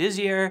project to be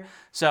busier?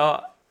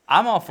 So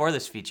I'm all for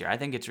this feature. I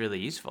think it's really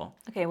useful.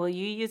 Okay, well,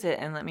 you use it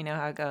and let me know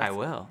how it goes. I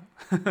will.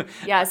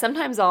 Yeah,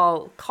 sometimes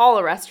I'll call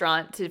a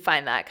restaurant to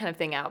find that kind of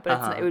thing out, but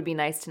Uh-huh. it would be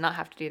nice to not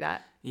have to do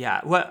that.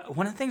 Yeah.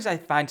 One of the things I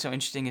find so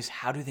interesting is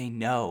how do they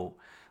know?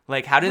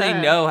 Like, how do they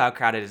know how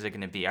crowded is it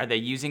going to be? Are they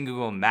using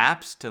Google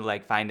Maps to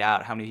like find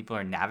out how many people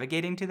are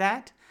navigating to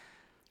that?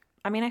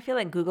 I mean, I feel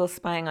like Google's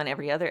spying on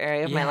every other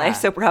area of my Yeah. life,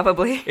 so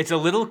probably. It's a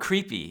little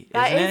creepy,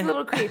 That isn't is it? a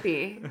little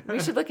creepy. We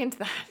should look into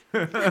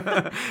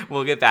that.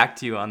 We'll get back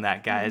to you on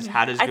that, guys.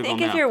 How does I Google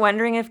think know? if you're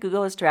wondering if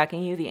Google is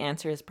tracking you, the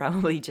answer is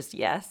probably just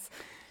yes.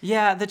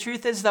 Yeah, the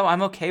truth is though,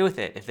 I'm okay with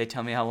it if they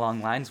tell me how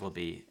long lines will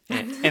be,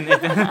 and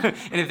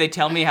if they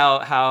tell me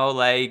how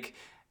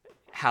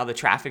the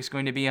traffic's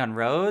going to be on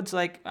roads.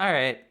 Like, all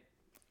right,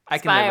 I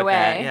can Spy live with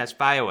that. away. Yeah,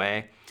 spy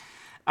away.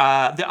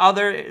 The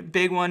other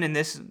big one, and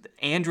this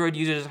Android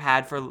users have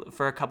had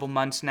for a couple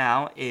months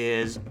now,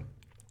 is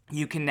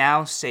you can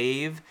now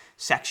save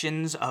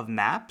sections of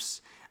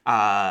maps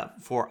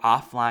for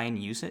offline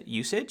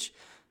usage.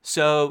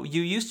 So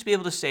you used to be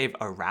able to save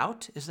a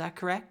route. Is that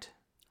correct?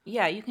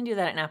 Yeah, you can do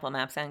that in Apple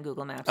Maps and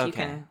Google Maps. You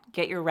Okay. can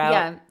get your route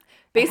Yeah. ahead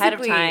of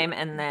Basically, time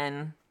and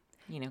then,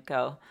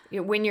 go.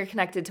 when you're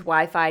connected to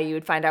Wi-Fi, you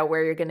would find out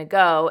where you're going to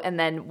go, and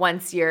then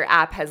once your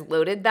app has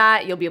loaded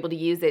that, you'll be able to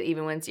use it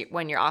even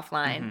when you're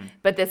offline.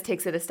 But this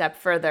takes it a step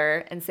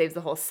further and saves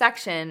the whole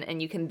section,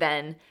 and you can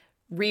then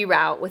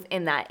reroute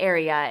within that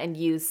area and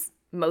use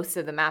most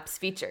of the map's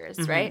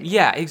features, right?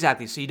 Yeah,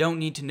 exactly. So you don't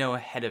need to know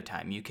ahead of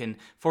time. You can,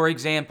 for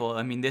example,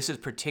 I mean, this is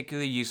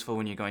particularly useful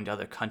when you're going to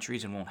other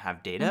countries and won't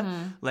have data.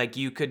 Like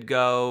you could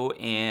go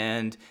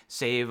and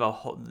save a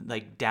whole,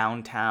 like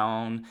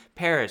downtown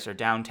Paris or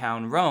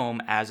downtown Rome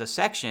as a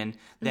section.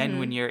 Then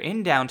when you're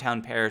in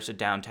downtown Paris or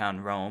downtown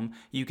Rome,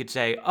 you could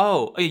say,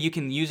 you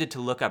can use it to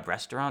look up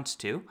restaurants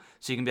too.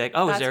 So you can be like,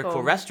 is That's there a cool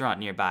cool. restaurant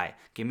nearby?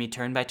 Give me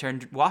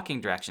turn-by-turn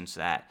walking directions to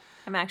that.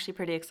 I'm actually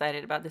pretty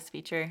excited about this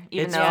feature,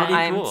 even It's though pretty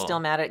I'm cool. still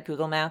mad at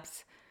Google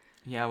Maps.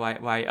 Yeah,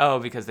 why? Oh,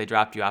 because they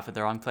dropped you off at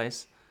the wrong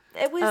place?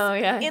 It was Oh,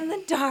 yeah. in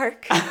the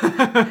dark,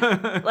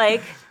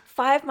 like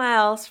 5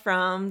 miles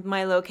from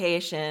my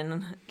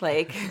location,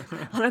 like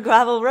on a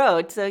gravel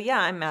road. So yeah,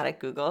 I'm mad at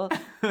Google.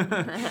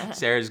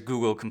 Sarah's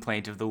Google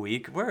complaint of the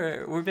week.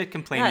 We're a bit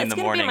complaining Yeah, in it's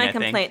the gonna morning, be my I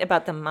think. complaint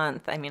about the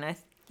month. I mean,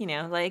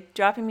 like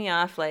dropping me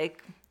off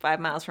like 5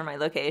 miles from my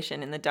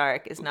location in the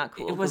dark is not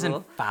cool. It wasn't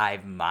Google.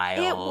 5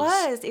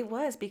 miles. It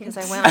was because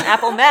I went on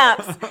Apple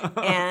Maps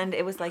and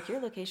it was like your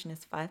location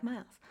is 5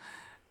 miles.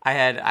 I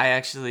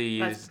actually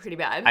That's used pretty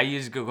bad. I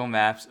used Google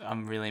Maps.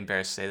 I'm really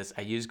embarrassed to say this.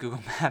 I used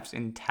Google Maps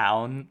in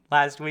town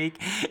last week,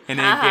 and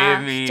it gave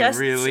me Just-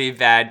 really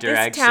bad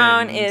directions. This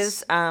town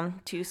is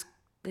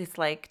it's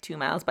like 2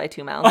 miles by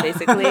 2 miles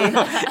basically.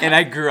 and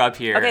I grew up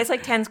here. Okay, it's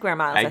like 10 square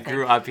miles. I I think.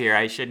 grew up here.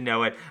 I should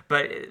know it.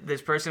 But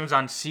this person was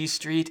on C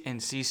Street,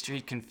 and C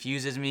Street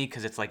confuses me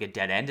because it's like a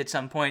dead end at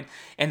some point,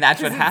 and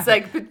that's what It's happened.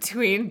 like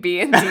between B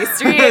and D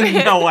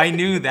Street. No, I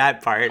knew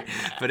that part,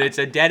 but it's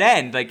a dead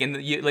end, like in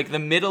the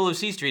middle of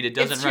C Street. It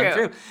doesn't It's run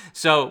true. through.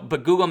 So,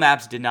 but Google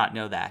Maps did not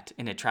know that,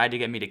 and it tried to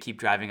get me to keep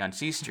driving on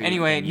C Street.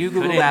 Anyway, new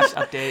Google Maps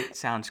update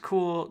sounds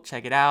cool.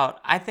 Check it out.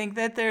 I think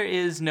that there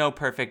is no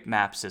perfect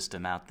map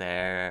system out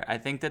there. I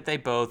think that they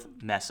both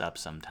mess up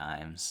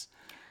sometimes.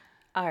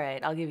 All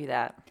right, I'll give you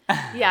that.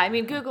 Yeah,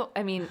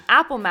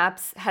 Apple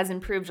Maps has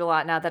improved a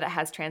lot now that it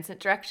has transit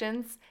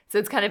directions. So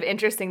it's kind of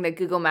interesting that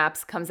Google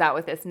Maps comes out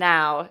with this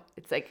now.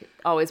 It's like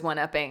always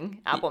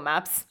one-upping Apple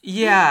Maps.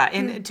 Yeah,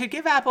 and to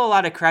give Apple a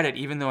lot of credit,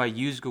 even though I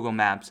use Google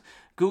Maps,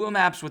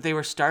 what they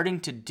were starting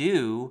to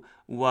do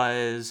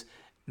was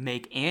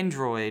make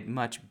Android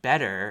much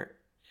better,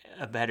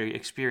 a better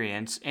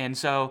experience. And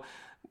so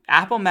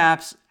Apple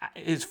Maps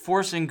is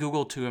forcing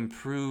Google to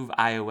improve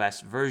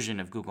iOS version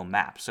of Google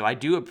Maps. So I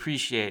do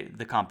appreciate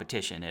the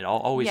competition. It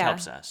always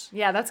helps us.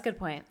 Yeah, that's a good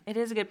point. It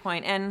is a good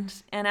point. And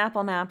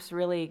Apple Maps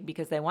really,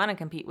 because they want to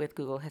compete with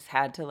Google, has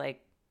had to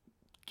like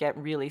get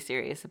really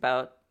serious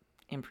about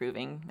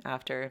improving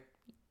after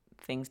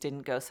things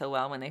didn't go so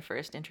well when they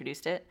first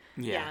introduced it.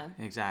 Yeah.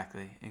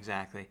 Exactly.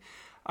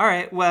 All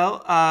right. Well,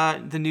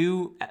 the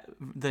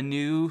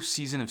new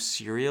season of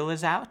Serial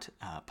is out.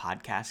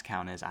 Podcasts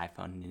count as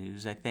iPhone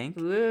news, I think.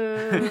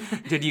 Ooh.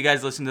 Did you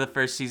guys listen to the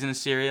first season of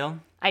Serial?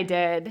 I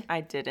did.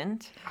 I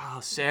didn't. Oh,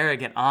 Sarah,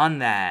 get on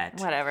that.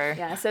 Whatever.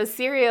 Yeah, so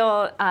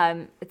Serial,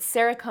 it's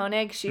Sarah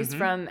Koenig. She's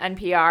from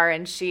NPR,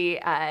 and she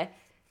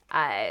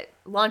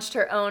launched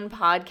her own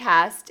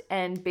podcast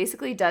and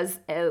basically does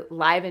a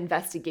live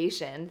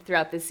investigation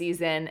throughout the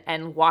season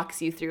and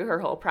walks you through her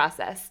whole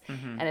process.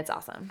 And it's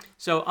awesome.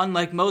 So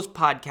unlike most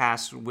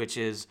podcasts, which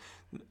is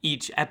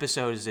each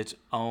episode is its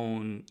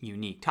own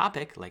unique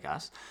topic, like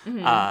us,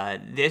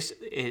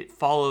 it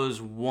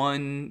follows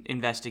one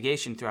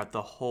investigation throughout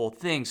the whole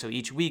thing. So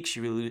each week she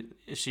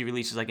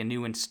releases like a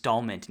new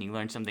installment, and you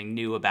learn something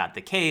new about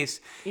the case.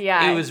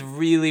 Yeah. It was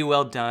really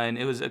well done.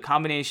 It was a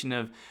combination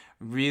of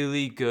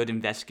really good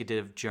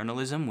investigative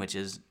journalism, which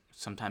is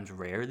sometimes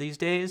rare these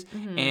days,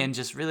 and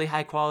just really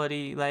high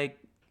quality like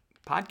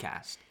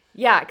podcast.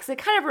 Yeah, because it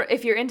kind of,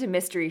 if you're into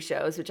mystery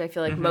shows, which I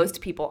feel like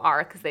most people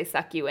are because they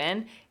suck you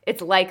in,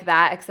 it's like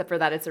that, except for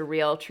that it's a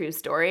real, true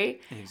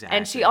story. Exactly.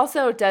 And she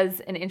also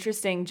does an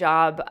interesting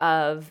job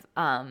of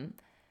kind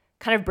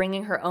of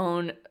bringing her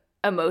own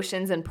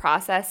emotions and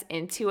process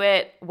into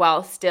it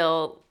while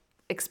still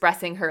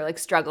expressing her like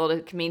struggle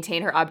to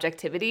maintain her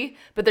objectivity.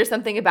 But there's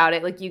something about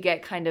it, like you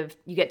get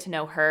to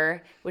know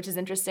her, which is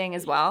interesting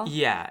as well.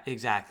 Yeah,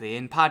 exactly.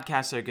 And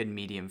podcasts are a good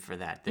medium for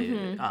that.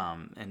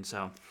 And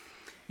so...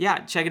 yeah,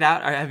 check it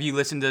out. Have you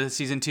listened to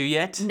season 2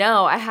 yet?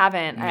 No, I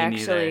haven't. Me I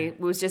actually, neither. it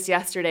was just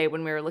yesterday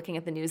when we were looking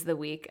at the news of the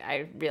week,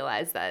 I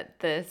realized that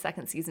the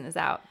second season is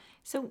out.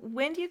 So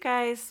when do you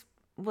guys,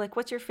 like,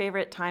 what's your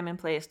favorite time and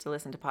place to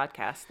listen to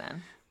podcasts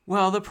then?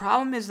 Well, the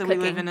problem is that we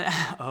live Cooking. in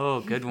a...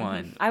 Oh, good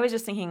one. I was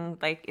just thinking,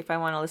 like, if I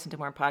want to listen to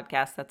more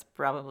podcasts, that's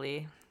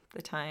probably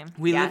the time.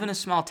 We Yeah. live in a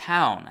small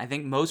town. I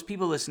think most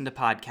people listen to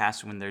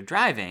podcasts when they're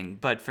driving,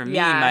 but for me,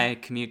 Yeah. my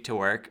commute to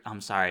work,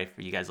 I'm sorry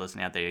for you guys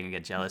listening out there, you're going to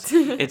get jealous.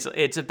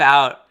 It's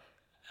about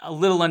a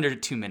little under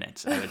 2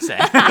 minutes, I would say.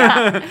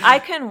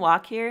 I can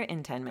walk here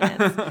in 10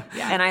 minutes.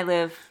 And I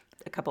live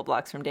a couple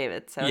blocks from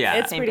David, so Yeah.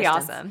 It's same pretty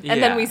distance. awesome. Yeah.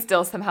 And then we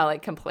still somehow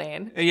like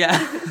complain. Yeah.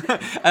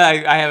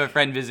 I have a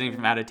friend visiting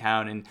from out of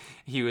town, and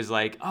he was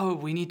like, oh,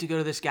 we need to go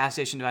to this gas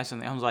station to buy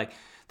something. I was like,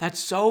 that's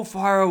so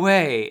far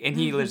away. And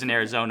he lives in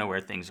Arizona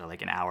where things are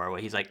like an hour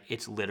away. He's like,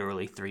 it's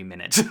literally 3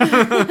 minutes.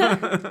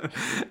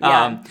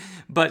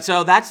 But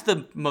so that's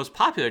the most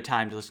popular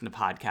time to listen to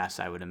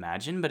podcasts, I would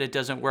imagine, but it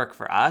doesn't work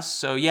for us.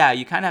 So yeah,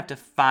 you kind of have to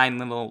find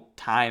little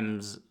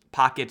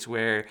pockets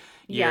where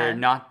you're Yeah.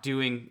 not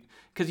doing...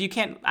 because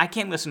I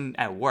can't listen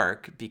at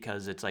work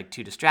because it's like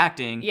too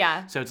distracting.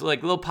 Yeah. So it's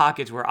like little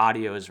pockets where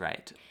audio is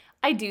right.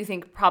 I do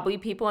think probably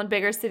people in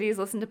bigger cities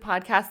listen to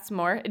podcasts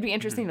more. It'd be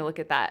interesting to look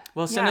at that.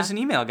 Well, send Yeah. us an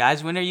email,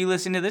 guys. When are you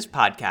listening to this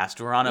podcast?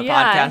 We're on a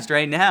Yeah. podcast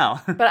right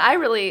now. But I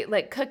really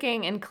like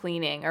cooking and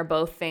cleaning are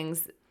both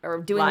things, or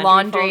doing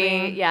Laundry laundry,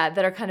 folding.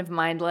 that are kind of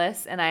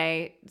mindless. And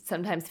I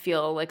sometimes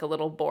feel like a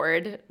little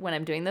bored when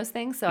I'm doing those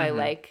things. So I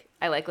like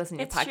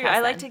listening It's to podcasts. true. I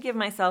like to then. give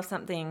myself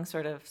something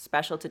sort of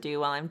special to do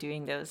while I'm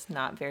doing those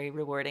not very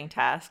rewarding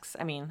tasks.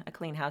 I mean, a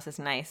clean house is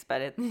nice, but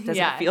it doesn't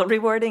Yeah. feel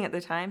rewarding at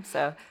the time.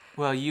 So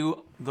Well,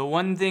 the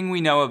one thing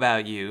we know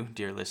about you,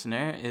 dear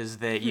listener, is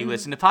that you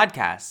listen to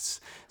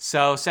podcasts.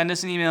 So send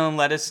us an email and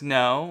let us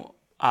know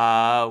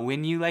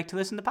when you like to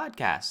listen to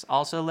podcasts.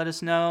 Also, let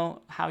us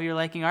know how you're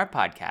liking our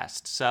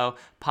podcast. So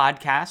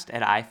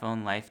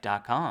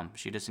podcast@iPhoneLife.com.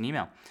 Shoot us an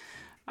email.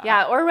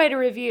 Yeah, or write a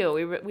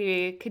review.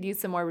 We could use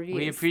some more reviews.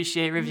 We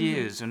appreciate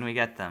reviews when we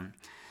get them.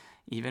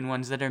 Even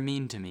ones that are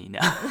mean to me. No.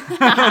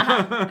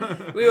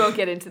 We won't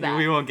get into that.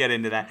 We won't get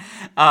into that.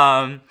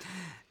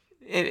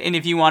 And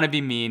if you want to be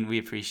mean, we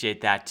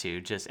appreciate that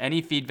too. Just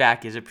any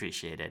feedback is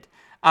appreciated.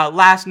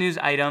 Last news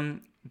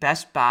item.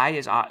 Best Buy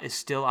is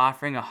still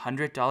offering a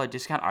 $100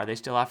 discount. Are they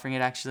still offering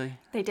it actually?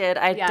 they did.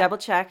 I Yeah. double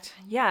checked.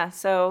 Yeah.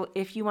 So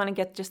if you want to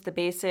get just the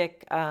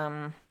basic,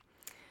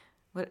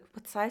 what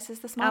size is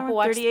the small Apple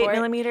one? Watch 38 Sport?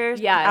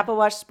 millimeters. Yeah. Apple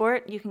Watch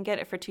Sport. You can get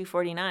it for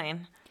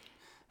 $249.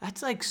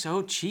 That's like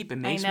so cheap. It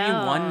makes me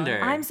know.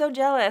 wonder. I'm so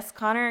jealous.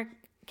 Connor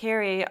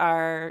Carey,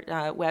 our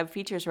web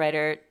features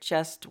writer,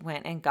 just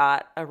went and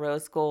got a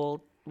rose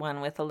gold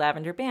one with a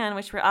lavender band,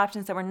 which were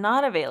options that were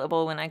not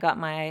available when I got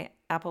my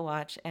Apple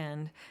Watch,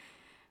 and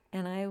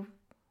I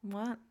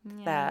want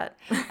that.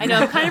 I know.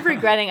 I'm kind of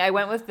regretting. I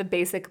went with the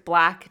basic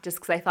black just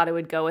because I thought it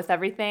would go with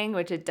everything,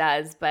 which it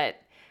does.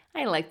 But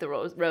I like the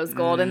rose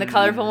gold and the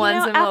colorful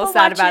ones. I'm a little Apple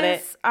sad about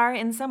it. Watches are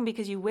in some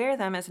because you wear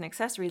them as an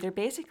accessory. They're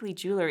basically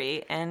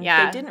jewelry, and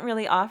Yeah. they didn't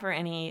really offer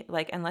any,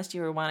 like, unless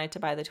you wanted to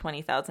buy the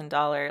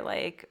 $20,000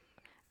 like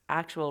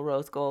actual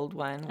rose gold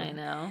one. I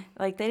know.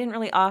 Like, they didn't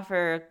really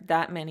offer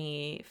that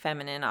many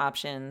feminine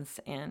options,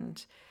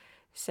 and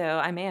so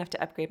I may have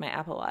to upgrade my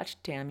Apple Watch.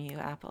 Damn you,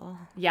 Apple.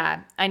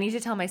 Yeah, I need to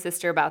tell my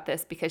sister about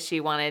this because she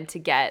wanted to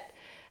get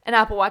an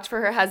Apple Watch for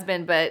her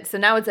husband. But so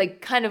now it's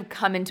like kind of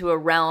come into a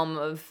realm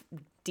of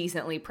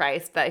decently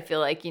priced that I feel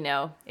like,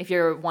 if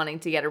you're wanting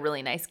to get a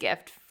really nice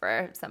gift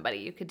for somebody,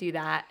 you could do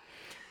that.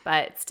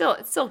 But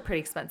it's still pretty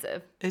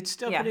expensive. It's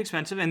still pretty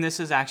expensive, and this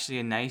is actually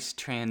a nice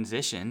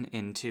transition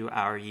into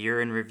our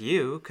year in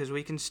review because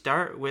we can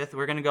start with,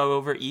 we're going to go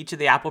over each of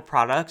the Apple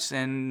products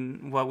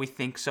and what we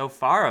think so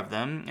far of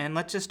them. And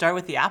let's just start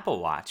with the Apple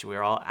Watch.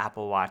 We're all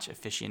Apple Watch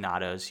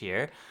aficionados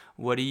here.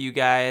 What do you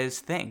guys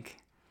think?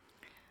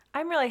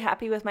 I'm really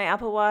happy with my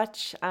Apple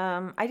Watch.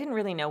 I didn't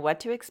really know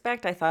what to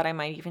expect. I thought I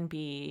might even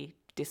be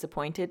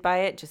disappointed by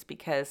it just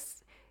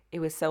because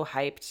it was so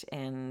hyped.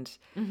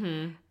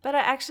 But I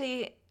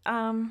actually,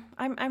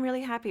 I'm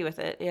really happy with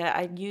it. Yeah,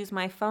 I use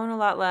my phone a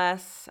lot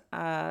less.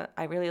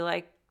 I really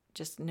like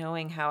just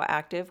knowing how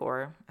active,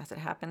 or as it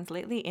happens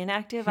lately,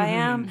 inactive I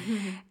am,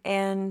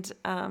 and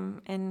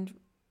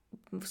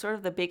sort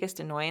of the biggest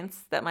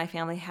annoyance that my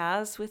family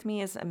has with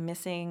me is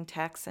missing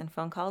texts and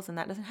phone calls, and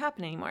that doesn't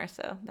happen anymore.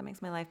 So that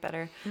makes my life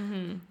better.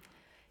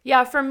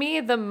 Yeah, for me,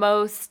 the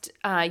most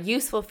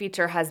useful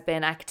feature has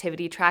been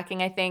activity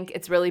tracking. I think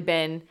it's really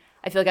been,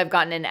 I feel like I've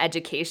gotten an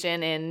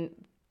education in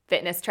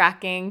fitness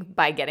tracking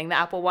by getting the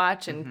Apple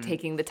Watch and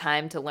taking the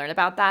time to learn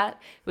about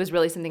that. It was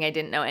really something I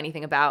didn't know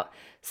anything about.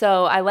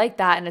 So I like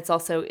that, and it's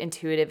also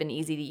intuitive and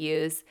easy to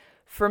use.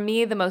 For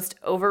me, the most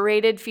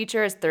overrated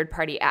feature is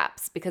third-party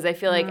apps because I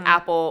feel like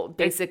Apple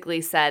basically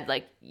said,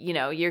 like,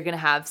 you're going to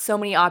have so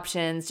many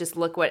options. Just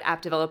look what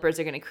app developers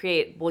are going to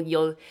create. Well,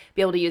 you'll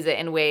be able to use it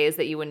in ways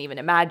that you wouldn't even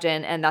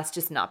imagine, and that's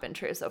just not been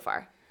true so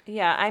far.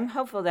 Yeah, I'm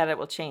hopeful that it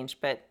will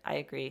change, but I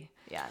agree.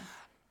 Yeah.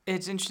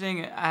 It's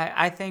interesting.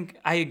 I think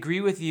I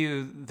agree with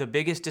you. The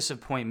biggest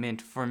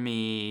disappointment for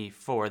me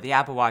for the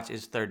Apple Watch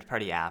is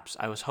third-party apps.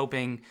 I was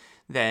hoping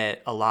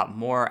that a lot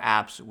more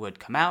apps would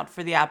come out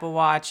for the Apple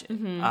Watch,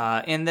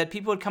 and that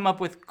people would come up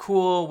with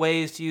cool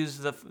ways to use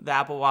the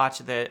Apple Watch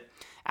that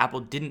Apple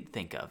didn't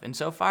think of. And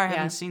so far, I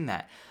haven't seen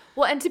that.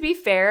 Well, and to be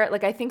fair,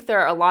 like, I think there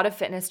are a lot of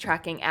fitness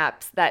tracking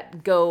apps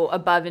that go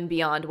above and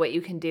beyond what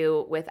you can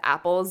do with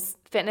Apple's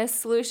fitness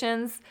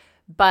solutions.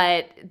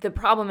 But the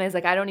problem is,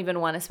 like, I don't even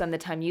want to spend the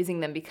time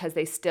using them because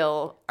they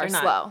still are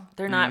slow.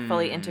 They're not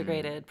fully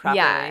integrated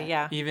properly.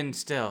 Yeah. Even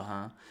still,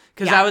 huh?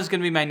 Because that was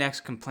going to be my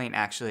next complaint,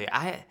 actually.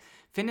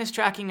 Fitness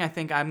tracking, I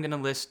think I'm going to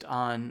list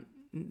on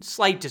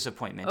slight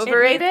disappointments.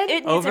 Overrated?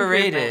 It needs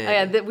Overrated.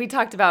 improvement. Oh, yeah, we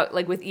talked about,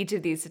 like, with each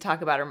of these to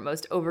talk about our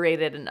most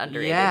overrated and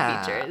underrated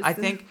features. I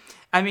think,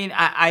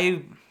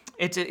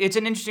 it's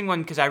an interesting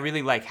one because I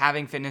really like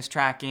having fitness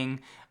tracking,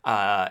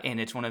 and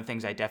it's one of the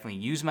things I definitely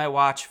use my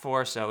watch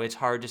for, so it's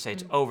hard to say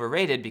it's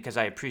overrated because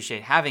I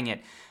appreciate having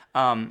it.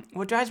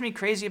 What drives me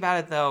crazy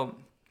about it, though,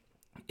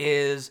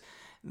 is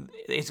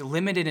it's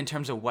limited in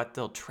terms of what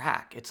they'll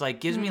track. It's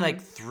like gives me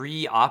like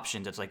 3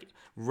 options. It's like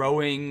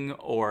rowing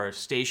or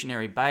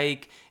stationary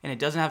bike, and it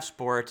doesn't have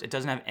sports. It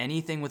doesn't have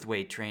anything with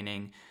weight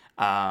training.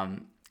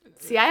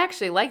 See, I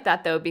actually like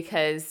that though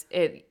because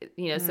it,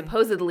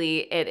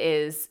 supposedly it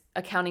is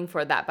accounting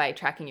for that by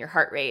tracking your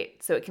heart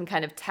rate, so it can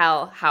kind of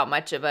tell how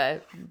much of a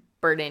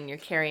burden you're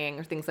carrying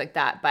or things like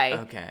that by.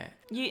 Okay.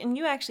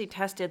 You actually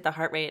tested the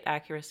heart rate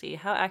accuracy.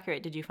 How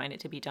accurate did you find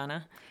it to be,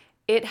 Jonna?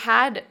 It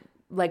had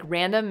like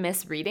random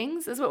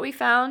misreadings is what we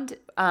found,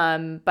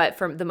 but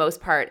for the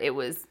most part, it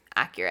was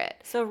accurate.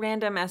 So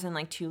random as in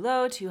like too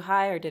low, too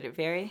high, or did it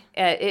vary?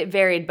 It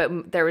varied, but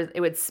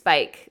it would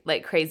spike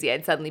like crazy.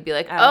 I'd suddenly be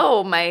like,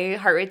 oh, my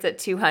heart rate's at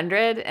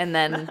 200. And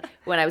then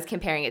when I was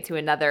comparing it to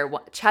another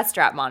chest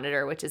strap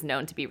monitor, which is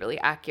known to be really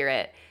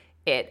accurate,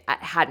 it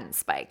hadn't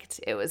spiked.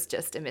 It was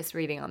just a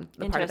misreading on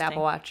the part of the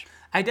Apple Watch.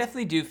 I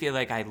definitely do feel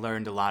like I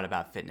learned a lot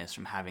about fitness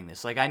from having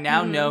this. Like I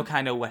now know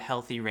kind of what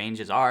healthy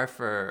ranges are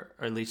for,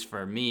 or at least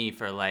for me,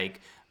 for like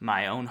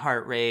my own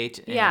heart rate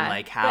and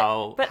like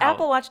how. But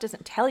Apple Watch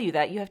doesn't tell you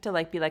that. You have to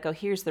like be like, oh,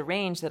 here's the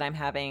range that I'm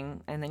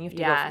having, and then you have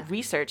to go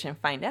research and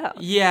find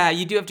out. Yeah,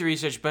 you do have to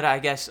research, but I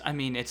guess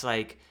it's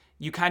like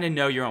you kind of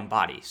know your own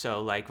body.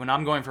 So like when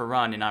I'm going for a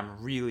run and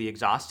I'm really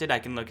exhausted, I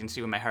can look and see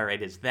what my heart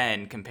rate is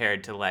then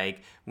compared to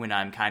like when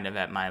I'm kind of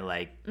at my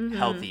like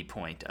healthy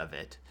point of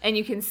it. And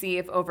you can see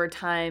if over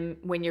time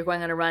when you're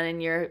going on a run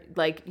and you're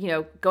like,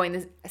 going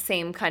the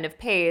same kind of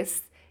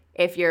pace,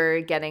 if you're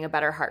getting a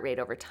better heart rate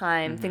over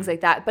time, things like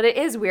that. But it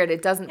is weird.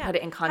 It doesn't put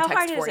it in context how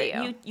hard for is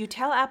it? You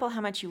tell Apple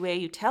how much you weigh.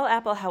 You tell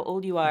Apple how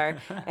old you are.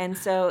 And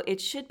so it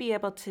should be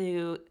able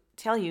to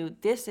tell you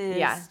this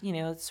is,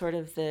 sort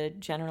of the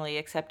generally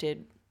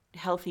accepted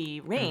healthy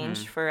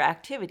range for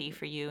activity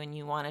for you, and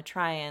you want to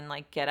try and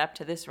like get up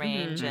to this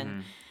range.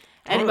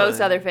 And most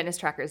other fitness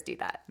trackers do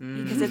that.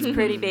 Because it's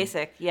pretty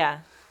basic. Yeah.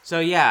 So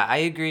yeah, I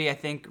agree. I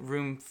think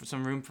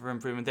some room for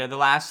improvement there. The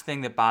last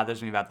thing that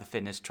bothers me about the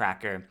fitness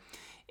tracker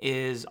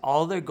is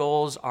all their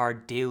goals are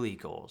daily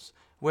goals.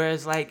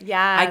 Whereas like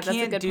I that's a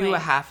can't good do point. a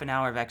half an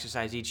hour of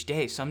exercise each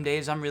day. Some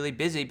days I'm really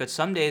busy, but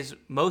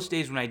most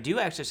days when I do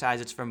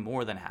exercise, it's for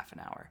more than half an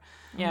hour.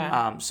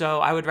 Yeah. So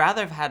I would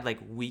rather have had like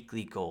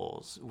weekly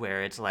goals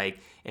where it's like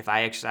if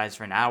I exercise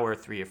for an hour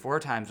 3 or 4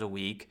 times a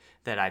week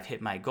that I've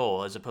hit my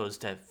goal, as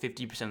opposed to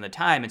 50% of the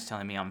time it's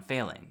telling me I'm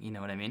failing. You know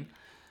what I mean?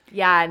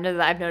 Yeah, no,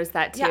 I've noticed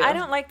that too. Yeah, I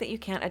don't like that you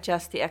can't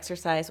adjust the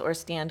exercise or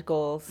stand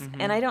goals.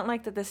 And I don't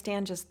like that the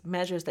stand just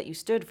measures that you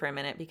stood for a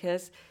minute,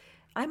 because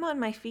I'm on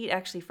my feet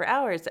actually for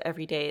hours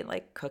every day,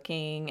 like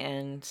cooking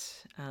and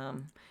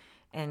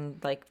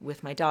like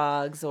with my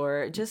dogs,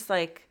 or just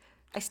like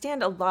I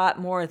stand a lot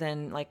more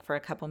than like for a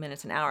couple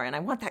minutes an hour, and I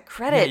want that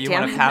credit. Yeah, you damn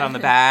want a it. pat on the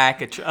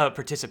back, a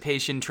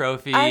participation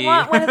trophy. I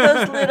want one of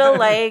those little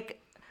like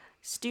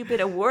stupid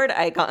award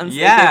icons.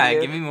 Yeah, they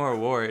give give you. me more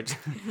awards.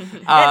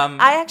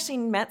 And I actually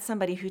met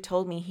somebody who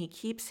told me he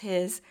keeps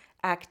his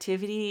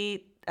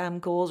activity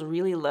goals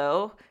really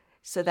low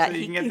so that So he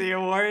you can get the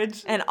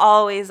awards. and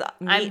always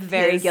meet I'm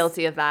very his-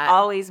 guilty of that.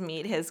 Always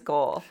meet his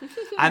goal.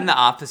 I'm the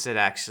opposite,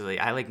 actually.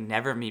 I like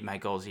never meet my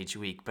goals each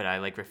week, but I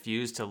like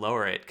refuse to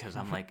lower it because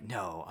I'm like,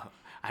 no,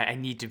 I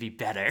need to be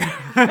better.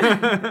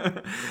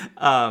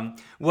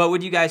 What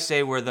would you guys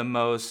say were the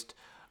most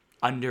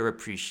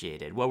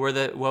underappreciated? What were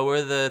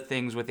the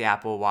things with the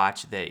Apple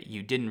Watch that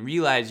you didn't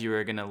realize you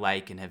were gonna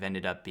like and have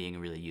ended up being a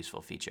really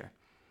useful feature?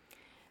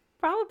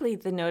 Probably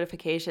the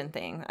notification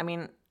thing. I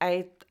mean,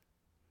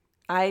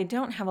 I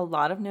don't have a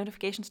lot of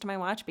notifications to my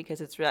watch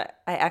because I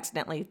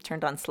accidentally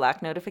turned on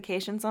Slack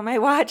notifications on my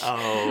watch.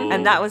 Oh,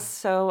 And that was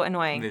so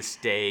annoying.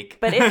 mistake.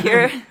 But if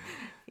you're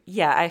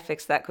yeah, I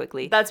fixed that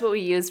quickly. That's what we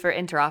use for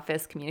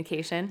interoffice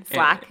communication,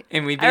 Slack.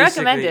 And we I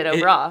recommend basically- it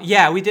overall.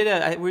 Yeah, we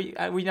did were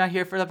you not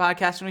here for the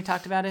podcast when we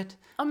talked about it?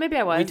 Oh, maybe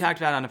I was. We talked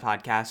about it on a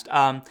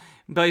podcast.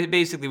 But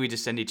basically, we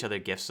just send each other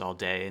gifts all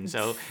day, and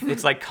so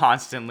it's like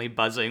constantly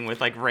buzzing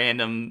with like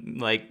random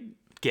like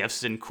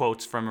gifts and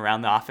quotes from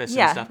around the office and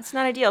Yeah, stuff. it's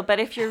not ideal. But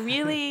if you're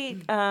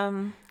really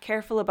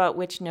careful about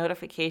which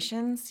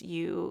notifications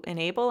you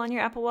enable on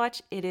your Apple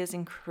Watch, it is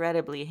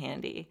incredibly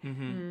handy.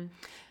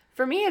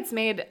 For me, it's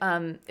made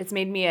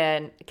me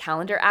a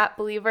calendar app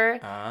believer.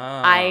 Oh.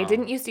 I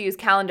didn't used to use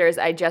calendars.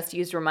 I just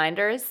used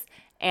reminders.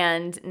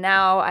 And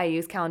now I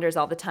use calendars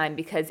all the time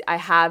because I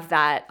have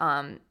that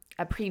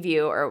a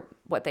preview, or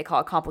what they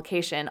call a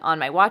complication, on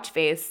my watch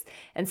face.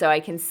 And so I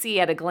can see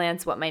at a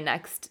glance what my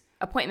next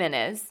appointment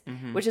is,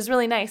 which is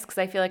really nice because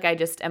I feel like I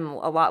just am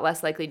a lot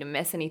less likely to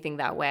miss anything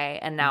that way.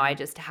 And now I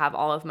just have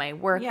all of my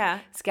work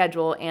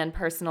schedule and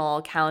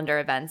personal calendar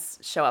events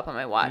show up on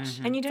my watch.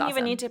 And you don't It's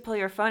even awesome. need to pull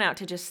your phone out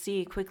to just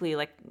see quickly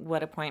like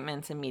what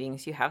appointments and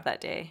meetings you have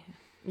that day.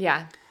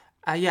 Yeah.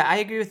 Yeah, I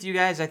agree with you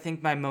guys. I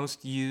think my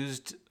most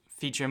used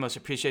feature, most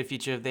appreciated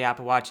feature of the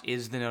Apple Watch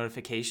is the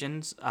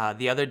notifications.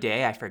 The other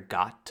day, I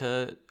forgot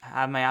to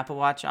have my Apple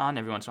Watch on.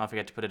 Every once in a while, I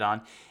forget to put it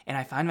on. And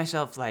I find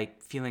myself,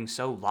 like, feeling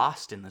so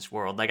lost in this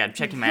world. Like, I'm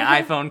checking my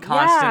iPhone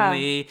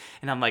constantly,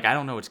 and I'm like, I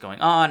don't know what's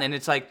going on. And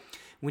it's like,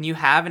 when you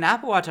have an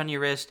Apple Watch on your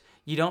wrist,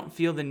 you don't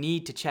feel the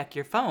need to check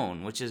your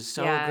phone, which is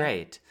so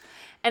great.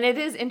 And it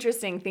is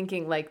interesting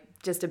thinking like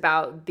just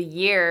about the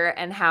year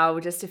and how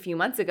just a few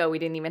months ago we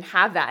didn't even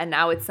have that. And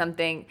now it's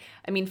something,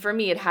 I mean, for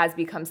me, it has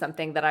become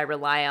something that I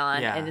rely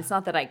on. Yeah. And it's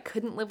not that I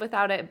couldn't live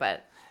without it,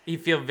 but You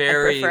feel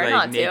very, prefer like,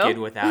 not to. naked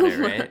without it,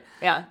 right?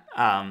 yeah.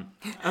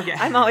 Okay.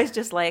 I'm always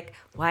just like,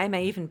 why am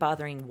I even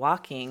bothering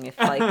walking if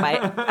like my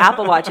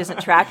Apple Watch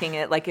isn't tracking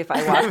it? Like if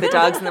I walk the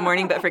dogs in the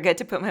morning but forget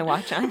to put my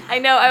watch on. I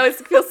know. I always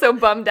feel so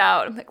bummed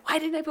out. I'm like, why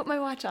didn't I put my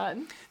watch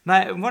on?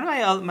 One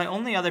of my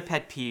only other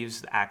pet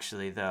peeves,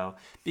 actually, though,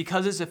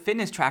 because it's a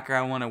fitness tracker,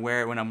 I want to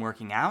wear it when I'm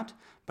working out,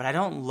 but I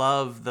don't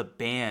love the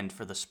band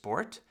for the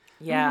sport.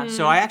 Yeah.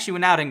 So I actually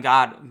went out and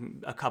got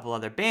a couple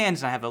other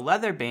bands, and I have a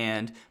leather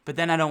band, but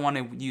then I don't want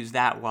to use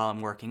that while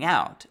I'm working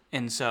out.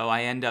 And so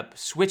I end up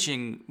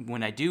switching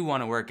when I do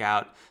want to work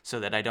out so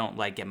that I don't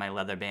like get my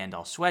leather band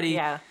all sweaty.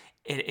 Yeah.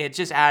 It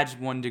just adds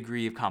one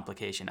degree of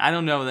complication. I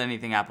don't know that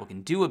anything Apple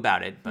can do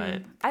about it,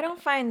 but I don't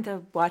find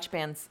the watch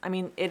bands, I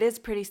mean, it is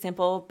pretty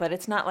simple, but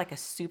it's not like a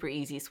super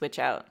easy switch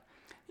out.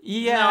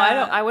 yeah.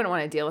 No, I wouldn't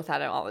want to deal with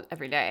that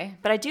every day.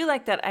 But I do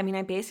like that. I mean,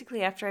 I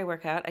basically, after I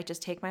work out, I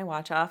just take my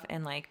watch off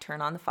and like turn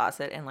on the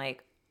faucet and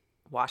like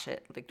wash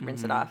it, like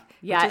rinse it off.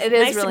 Yeah, which it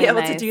is nice really to be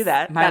able nice to do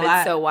that. My That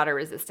it's so water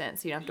resistant,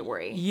 so you don't have to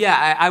worry.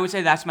 Yeah, I would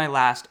say that's my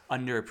last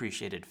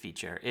underappreciated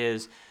feature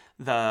is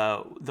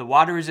the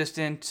water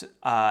resistant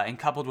and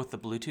coupled with the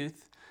Bluetooth.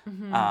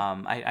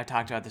 I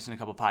talked about this in a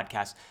couple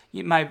podcasts.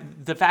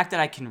 The fact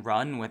that I can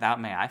run without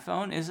my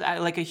iPhone is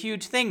like a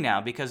huge thing now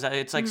because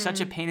it's like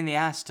such a pain in the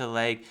ass to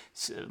like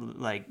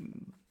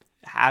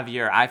have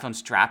your iPhone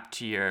strapped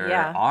to your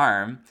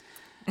arm.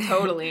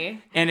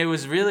 Totally. And it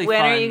was really When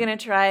fun. are you going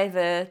to try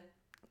the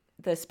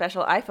the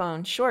special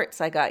iPhone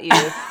shorts I got you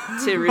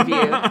to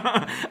review?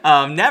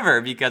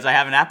 Never, because I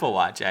have an Apple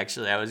Watch,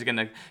 actually. I was going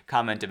to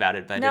comment about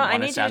it, but No, I I didn't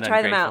want need to you sound to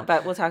try them ungrateful. out,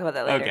 but we'll talk about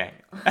that later.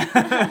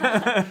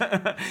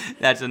 Okay.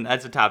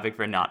 That's a topic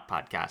for not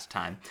podcast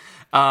time.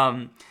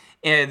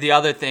 And the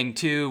other thing,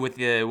 too, with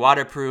the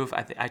waterproof,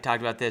 I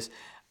talked about this.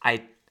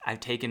 I've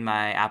taken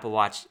my Apple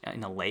Watch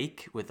in a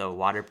lake with a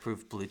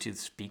waterproof Bluetooth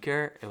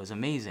speaker. It was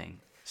amazing.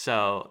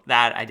 So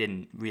that I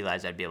didn't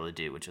realize I'd be able to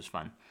do, which was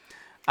fun.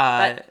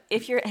 But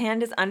if your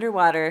hand is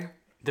underwater,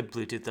 The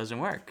Bluetooth doesn't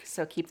work.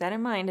 so keep that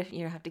in mind if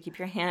you have to keep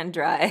your hand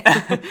dry.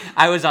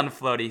 I was on a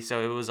floaty,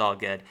 so it was all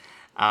good.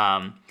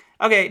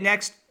 Okay,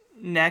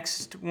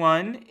 next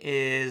one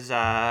is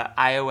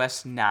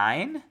iOS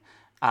 9.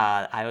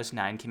 iOS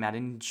 9 came out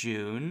in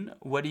June.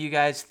 What do you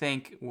guys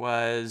think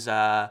was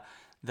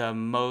the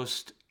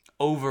most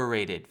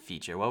overrated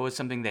feature? What was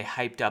something they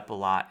hyped up a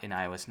lot in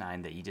iOS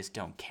 9 that you just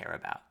don't care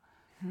about?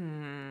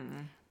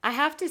 I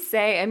have to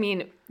say, I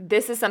mean,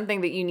 this is something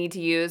that you need to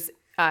use.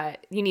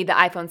 You need the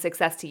iPhone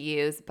 6s to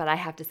use, but I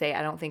have to say,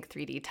 I don't think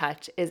 3D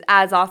Touch is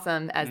as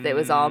awesome as it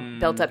was all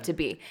built up to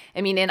be. I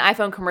mean, in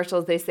iPhone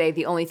commercials, they say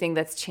the only thing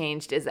that's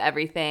changed is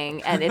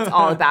everything, and it's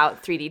all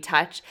about 3D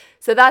Touch.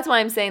 So that's why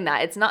I'm saying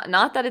that. It's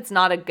not that it's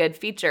not a good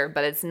feature,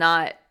 but it's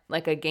not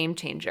like a game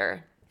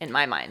changer in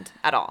my mind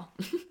at all.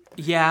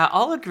 Yeah,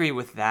 I'll agree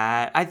with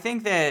that. I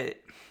think that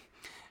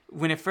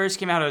when it first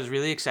came out, I was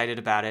really excited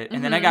about it.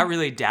 And then I got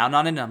really down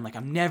on it, and I'm like,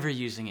 I'm never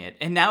using it.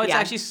 And now it's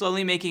actually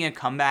slowly making a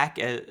comeback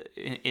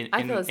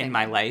in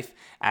my life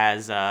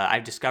as I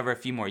discover a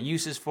few more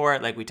uses for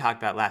it, like we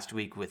talked about last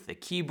week with the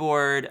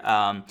keyboard.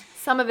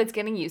 Some of it's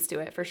getting used to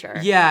it, for sure.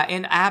 Yeah,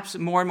 and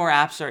more and more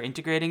apps are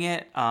integrating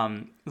it.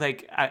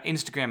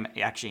 Instagram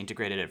actually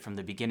integrated it from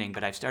the beginning,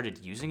 but I've started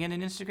using it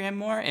in Instagram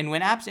more. And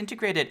when apps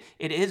integrate it,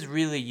 it is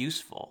really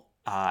useful.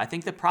 I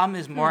think the problem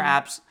is more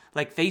apps,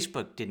 like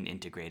Facebook didn't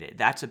integrate it.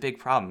 That's a big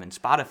problem, and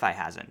Spotify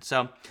hasn't.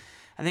 So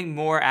I think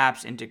more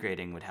apps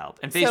integrating would help.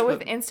 And Facebook, So with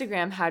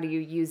Instagram, how do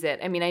you use it?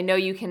 I mean, I know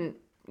you can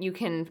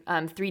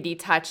 3D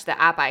touch the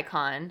app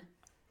icon,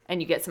 and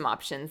you get some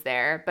options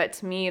there. But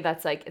to me,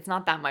 that's like, it's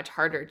not that much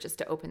harder just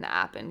to open the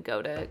app and go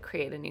to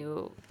create a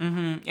new.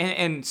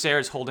 and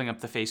Sarah's holding up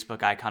the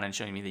Facebook icon and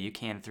showing me that you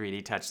can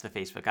 3D touch the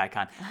Facebook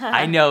icon.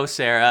 I know,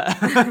 Sarah.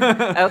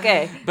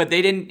 Okay. But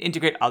they didn't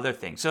integrate other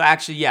things. So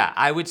actually, yeah,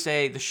 I would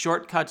say the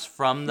shortcuts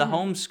from the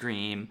home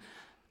screen,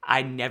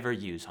 I never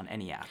use on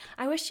any app.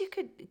 I wish you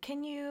could.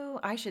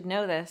 I should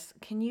know this.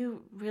 Can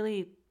you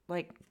really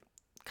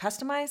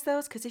customize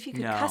those? Because if you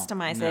could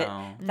customize it,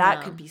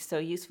 that could be so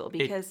useful,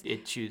 because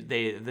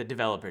the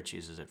developer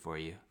chooses it for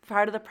you.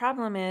 part of the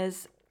problem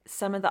is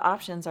some of the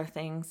options are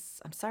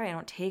things. I'm sorry, I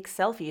don't take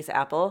selfies,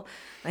 Apple.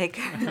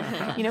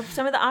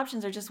 Some of the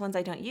options are just ones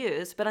I don't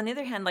use. But on the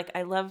other hand,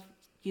 I love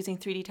using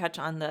 3D Touch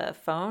on the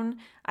phone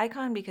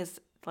icon, because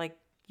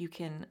you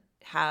can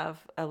have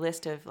a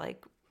list of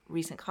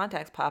recent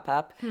contacts pop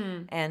up,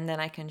 and then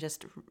I can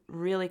just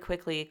really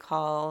quickly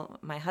call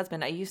my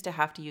husband. I used to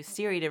have to use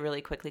Siri to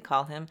really quickly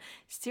call him.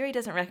 Siri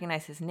doesn't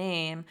recognize his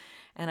name,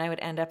 and I would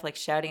end up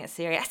shouting at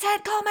Siri, "I said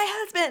call my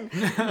husband!"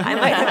 I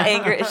might have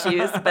anger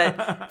issues,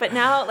 but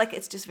now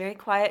it's just very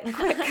quiet and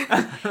quick.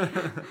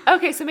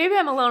 Okay, so maybe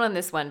I'm alone on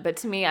this one, but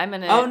to me, I'm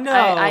gonna. Oh, no.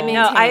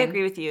 I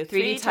agree with you.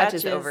 3D Touch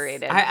is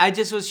overrated. I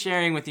just was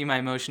sharing with you my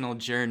emotional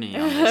journey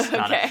on this.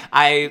 Okay.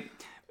 I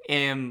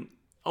am.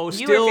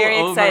 You were very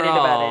excited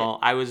about it.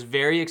 I was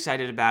very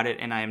excited about it,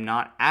 and I am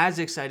not as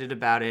excited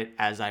about it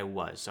as I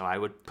was. So I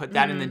would put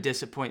that in the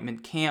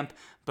disappointment camp,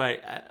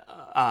 but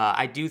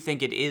I do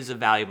think it is a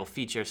valuable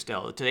feature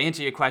still. To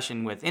answer your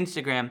question with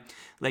Instagram,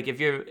 if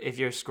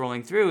you're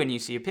scrolling through and you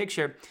see a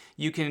picture,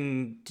 you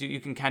can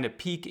kind of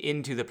peek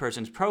into the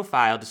person's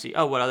profile to see,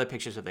 what other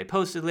pictures have they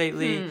posted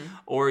lately,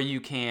 or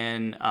you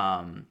can.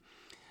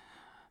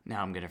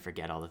 Now I'm going to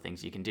forget all the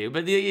things you can do.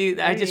 But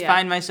I just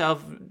find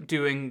myself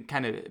doing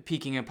kind of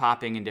peeking and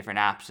popping in different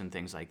apps and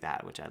things like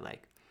that, which I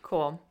like.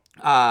 Cool.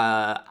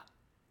 How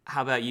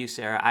about you,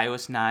 Sarah?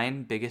 iOS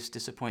 9, biggest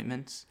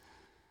disappointments?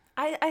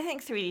 I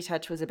think 3D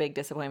Touch was a big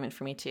disappointment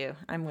for me, too.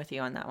 I'm with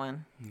you on that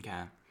one.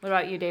 Okay. What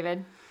about you,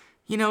 David?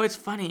 It's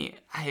funny.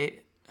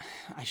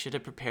 I should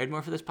have prepared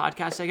more for this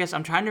podcast, I guess.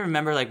 I'm trying to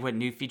remember what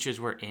new features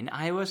were in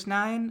iOS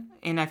 9,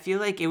 and I feel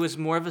like it was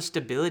more of a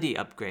stability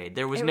upgrade.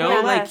 There was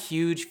no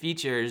huge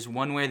features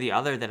one way or the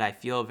other that I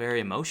feel very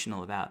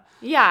emotional about.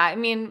 Yeah, I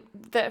mean,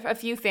 a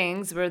few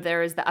things where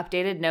there is the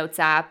updated Notes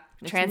app,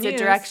 transit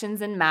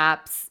directions and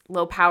maps,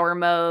 low power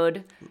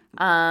mode.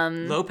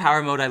 Low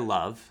power mode I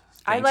love.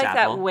 Thanks, I like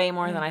Apple. that way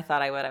more than I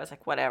thought I would. I was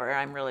like, whatever.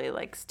 I'm really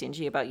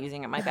stingy about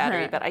using my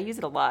battery, but I use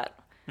it a lot.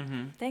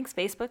 Thanks,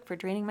 Facebook, for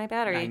draining my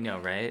battery. I know,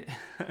 right?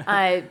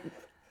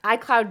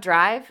 iCloud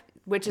Drive,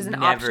 which is an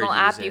Never optional use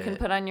app you it. can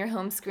put on your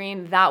home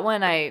screen. That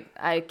one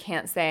I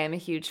can't say I'm a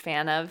huge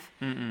fan of.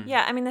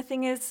 Yeah, I mean, the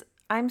thing is,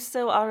 I'm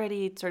so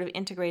already sort of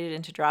integrated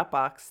into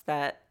Dropbox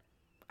that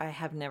I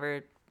have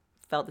never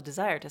felt the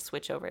desire to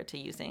switch over to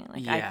using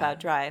iCloud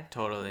Drive.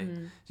 Totally.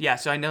 Yeah,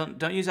 so I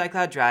don't use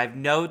iCloud Drive.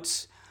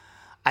 Notes,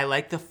 I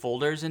like the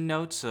folders in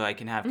Notes, so I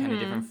can have kind of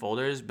different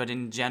folders. But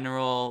in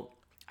general,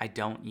 I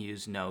don't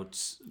use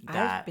Notes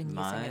that I've been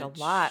much. using it a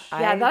lot. Yeah,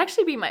 that'd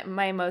actually be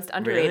my most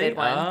underrated Really?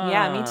 one.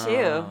 Yeah, me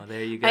too. Oh,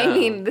 there you go. I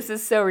mean, this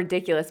is so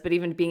ridiculous, but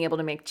even being able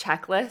to make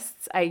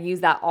checklists, I use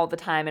that all the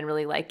time and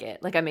really like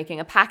it. Like I'm making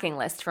a packing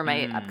list for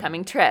my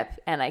upcoming trip,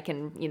 and I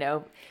can,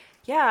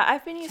 Yeah,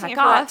 I've been using Check it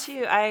for that off.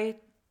 too.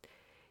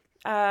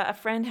 A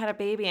friend had a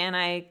baby, and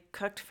I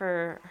cooked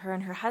for her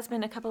and her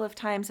husband a couple of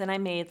times, and I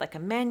made like a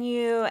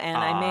menu, and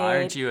I made.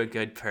 Aren't you a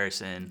good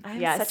person?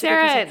 I'm yeah, such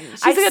Sarah, a good person.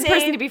 she's a good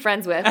person to be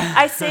friends with.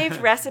 I saved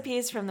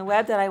recipes from the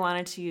web that I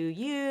wanted to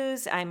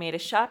use. I made a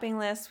shopping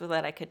list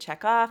that I could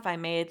check off. I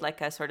made like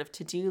a sort of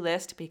to-do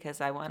list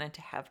because I wanted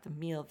to have the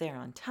meal there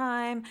on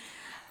time.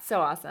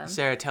 So awesome.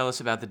 Sarah, tell us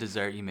about the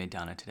dessert you made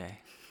Donna today.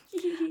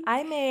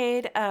 I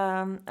made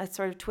a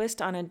sort of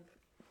twist on a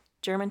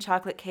German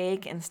chocolate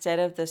cake. Instead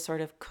of the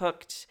sort of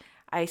cooked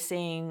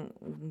icing,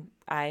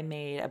 I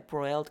made a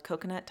broiled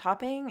coconut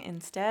topping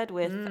instead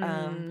with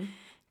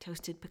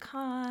toasted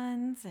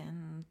pecans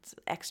and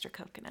extra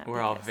coconut.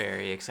 We're all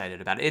very excited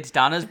about it. It's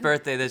Donna's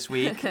birthday this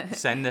week.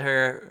 Send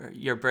her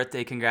your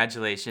birthday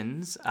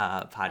congratulations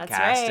podcast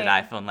right.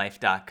 at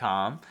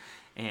iPhoneLife.com.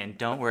 And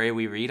don't worry,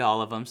 we read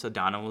all of them, so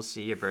Donna will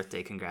see your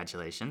birthday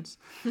congratulations.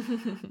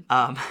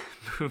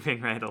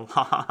 Moving right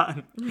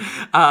along.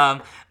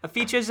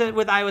 Features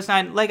with iOS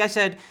 9, like I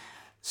said,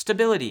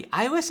 stability.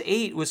 iOS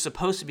 8 was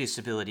supposed to be a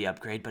stability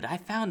upgrade, but I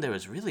found it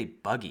was really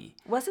buggy.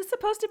 Was it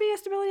supposed to be a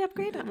stability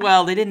upgrade?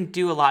 Well, they didn't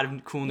do a lot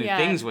of cool new Yeah.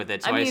 things with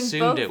it, so I mean,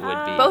 assumed both, it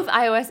would be. Both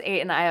iOS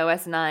 8 and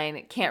iOS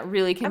 9 can't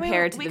really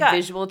compare to we the got-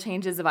 visual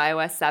changes of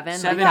iOS 7.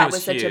 7 Like, that was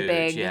was such huge, a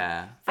big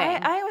yeah.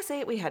 thing. iOS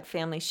 8, we had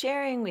family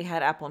sharing, we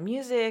had Apple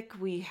Music,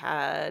 we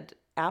had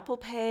Apple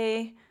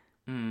Pay.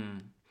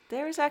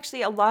 There was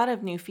actually a lot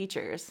of new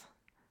features.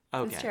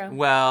 Okay. true.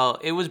 Well,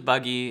 it was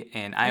buggy,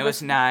 and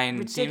iOS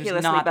 9 seems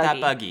ridiculously not that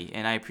buggy. buggy,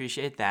 and I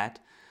appreciate that.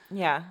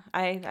 Yeah,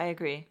 I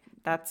agree.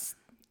 That's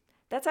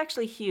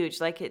actually huge.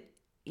 Like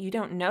you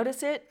don't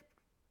notice it,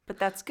 but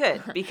that's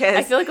good because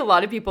I feel like a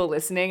lot of people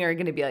listening are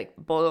going to be like,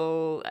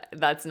 "Bull,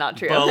 that's not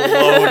true."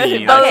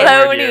 Baloney.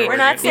 Baloney. We're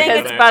not saying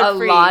Because it's bug a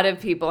free. lot of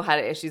people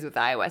had issues with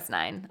iOS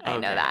 9. I know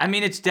Okay. that. I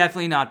mean, it's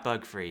definitely not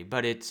bug-free,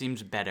 but it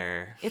seems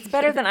better. It's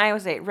better than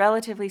iOS 8,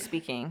 relatively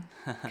speaking,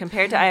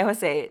 compared to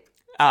iOS 8.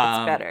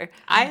 It's better.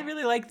 I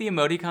really like the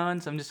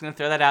emoticons. I'm just going to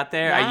throw that out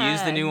there. I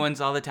use the Yeah. new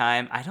ones all the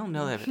time. I don't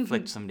know that it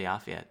flicked somebody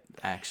off yet,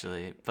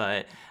 actually,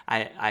 but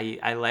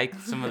I like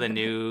some of the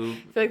new I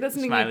feel like that's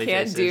something smiley you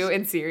can't faces. do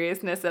in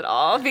seriousness at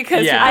all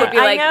because Yeah. people would be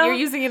I like, know. "You're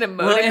using an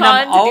emoticon Well,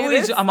 and to do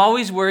this." I'm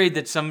always worried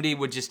that somebody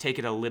would just take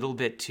it a little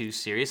bit too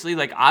seriously.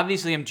 Like,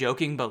 obviously I'm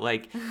joking, but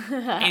like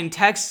in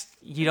text,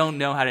 you don't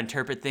know how to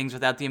interpret things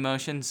without the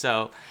emotion.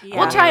 So Yeah.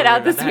 We'll try it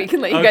out this week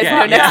and let you guys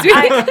know next week.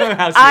 week.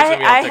 How seriously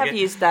we all I took have it.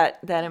 used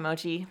that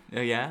emoji. Oh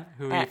yeah,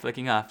 who are you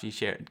flicking off? Do you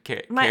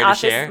care My to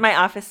share?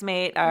 office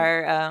mate,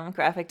 our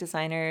graphic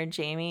designer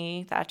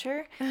Jamie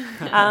Thatcher.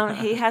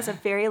 He has a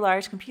very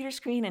large computer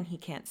screen and he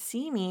can't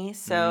see me,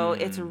 so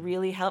it's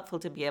really helpful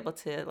to be able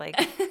to like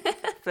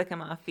flick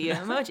him off via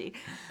emoji.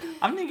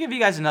 I'm gonna give you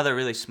guys another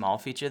really small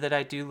feature that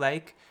I do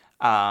like.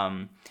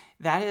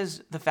 That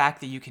is the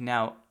fact that you can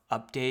now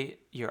update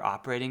your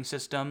operating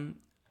system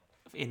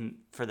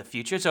for the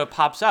future. So it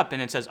pops up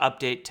and it says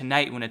update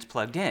tonight when it's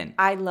plugged in.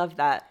 I love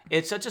that.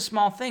 It's such a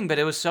small thing, but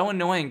it was so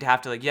annoying to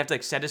have to you have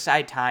to set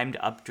aside time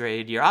to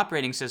upgrade your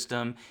operating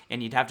system,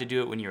 and you'd have to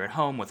do it when you're at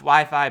home with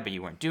Wi-Fi, but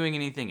you weren't doing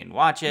anything and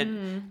watch it.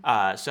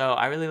 So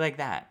I really like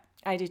that.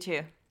 I do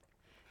too.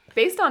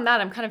 Based on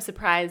that, I'm kind of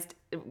surprised.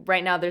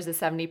 Right now, there's a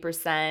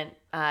 70%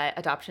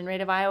 adoption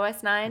rate of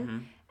iOS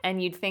 9,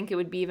 and you'd think it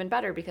would be even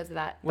better because of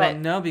that. Well, But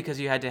no, because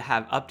you had to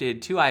have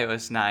updated to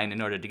iOS 9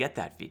 in order to get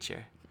that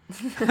feature.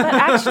 But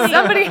actually,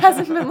 somebody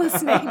hasn't been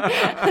listening.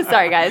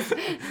 Sorry, guys.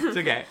 It's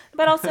okay.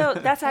 but also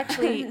that's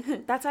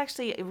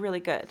actually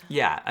really good.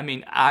 Yeah, I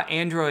mean,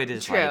 Android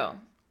is True. like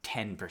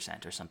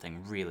 10% or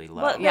something really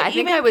low. Well, Yeah, But I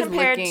think even I was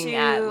compared looking to-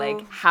 at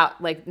like how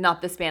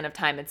not the span of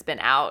time it's been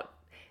out.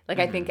 Like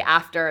I think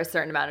after a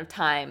certain amount of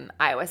time,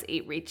 iOS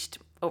 8 reached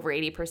over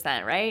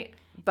 80%, right?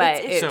 But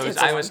It's- So it's is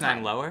a long iOS 9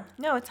 time. lower?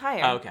 No, it's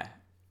higher. Oh, okay.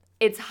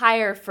 it's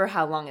higher for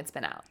how long it's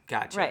been out.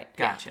 Gotcha. Right.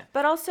 Gotcha.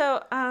 But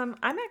also, I'm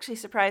actually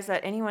surprised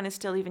that anyone is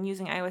still even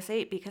using iOS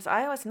 8 because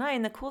iOS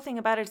 9, the cool thing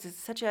about it is it's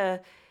such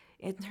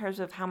in terms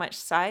of how much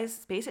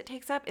space it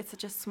takes up, it's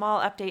such a small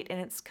update and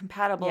it's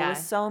compatible Yeah. with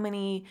so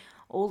many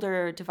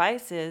older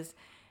devices.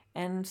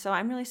 And so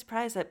I'm really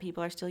surprised that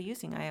people are still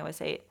using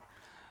iOS 8.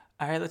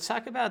 All right, let's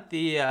talk about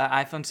the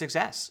iPhone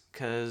 6s,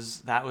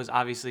 because that was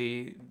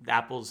obviously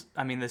Apple's.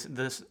 I mean, the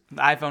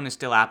iPhone is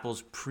still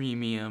Apple's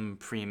premium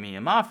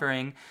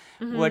offering.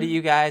 What do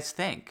you guys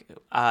think,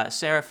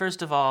 Sarah?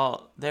 First of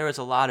all, there was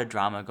a lot of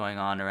drama going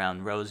on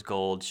around rose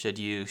gold.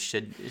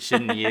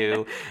 Shouldn't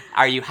you?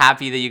 Are you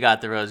happy that you got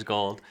the rose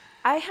gold?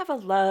 I have a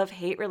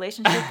love-hate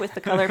relationship with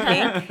the color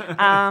pink.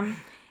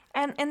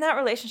 And that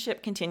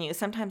relationship continues.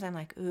 Sometimes I'm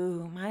like,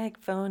 ooh, my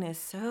phone is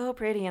so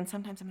pretty. And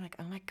sometimes I'm like,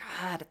 oh my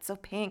God, it's so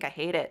pink. I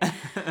hate it.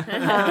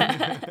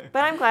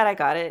 But I'm glad I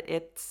got it.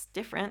 It's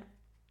different,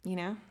 you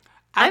know?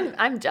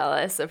 I'm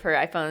jealous of her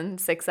iPhone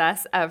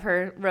 6S, of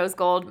her rose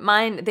gold.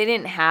 Mine, they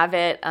didn't have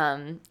it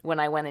when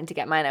I went in to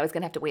get mine. I was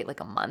going to have to wait like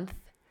a month.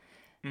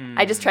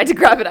 I just tried to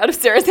grab it out of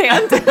Sarah's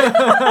hand. Here, you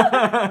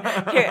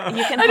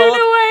can I don't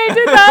know why I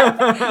did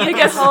that. You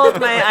can hold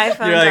my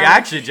iPhone. You're like down.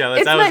 actually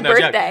jealous. It's That my was no joke.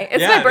 birthday.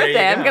 It's Yeah, my there you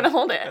birthday. I'm go. going to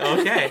hold it.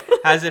 Okay.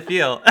 How's it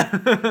feel?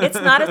 It's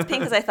not as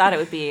pink as I thought it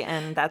would be,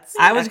 and that's.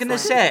 I was gonna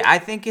excellent. say, I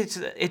think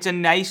it's a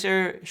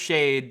nicer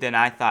shade than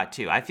I thought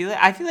too. I feel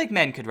like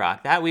men could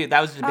rock that.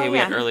 That was the debate we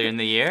had yeah. earlier in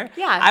the year.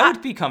 Yeah, I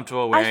would be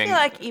comfortable wearing. I feel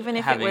like even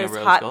if it having a was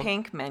rose hot gold.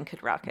 pink, men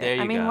could rock it. There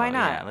you I mean, go. why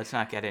not? Yeah, let's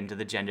not get into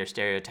the gender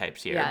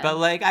stereotypes here. Yeah. But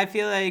like, I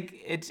feel like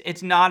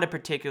it's not a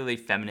particularly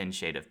feminine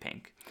shade of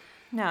pink.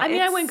 No, I mean,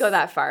 I it's- wouldn't go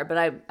that far, but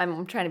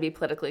I'm trying to be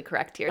politically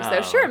correct here. So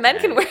Oh, sure, men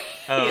okay. can wear.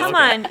 Oh, Come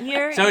okay. on,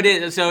 you're. So it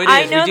is. I know we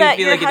do that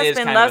feel your like it is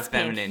husband kind of a loves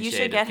pink. feminine You should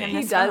shade get of him pink.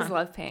 He this does phone.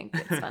 love pink.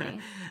 It's funny.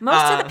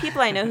 Most of the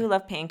people I know who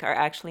love pink are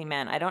actually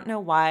men. I don't know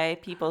why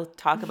people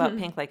talk about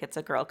pink like it's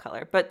a girl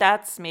color, but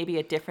that's maybe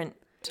a different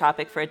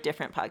topic for a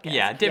different podcast.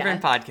 Yeah,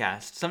 different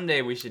podcast.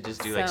 Someday we should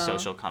just do like So-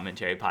 social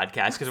commentary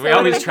podcast because So we what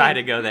always do you try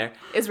think? to go there.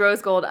 Is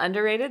rose gold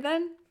underrated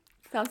then?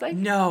 Sounds like.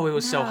 No, it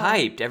was so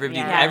hyped.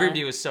 Yeah.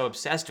 Everybody was so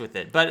obsessed with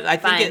it. But I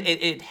Fine.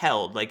 think it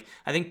held. Like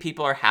I think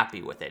people are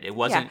happy with it. It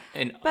wasn't,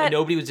 and But-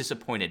 nobody was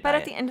disappointed But by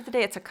at the it. end of the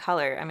day, it's a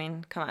color. I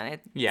mean, come on.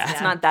 It's Yeah.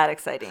 not that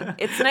exciting.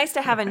 It's nice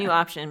to have a new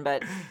option,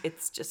 but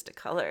it's just a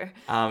color.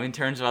 In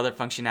terms of other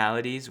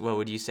functionalities, what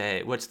would you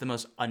say? What's the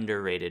most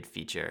underrated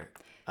feature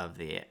of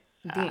the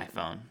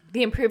iPhone?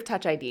 The improved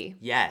Touch ID.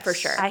 Yes. For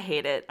sure. I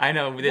hate it. I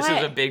know this was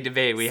What? a big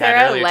debate we had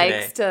Sarah earlier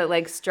likes today. to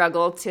like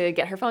struggle to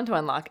get her phone to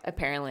unlock,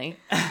 apparently.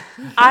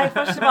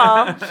 First of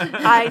all,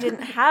 I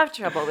didn't have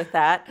trouble with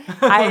that.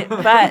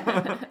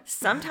 But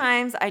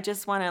sometimes I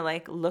just want to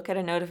like look at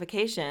a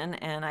notification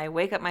and I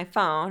wake up my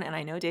phone, and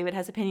I know David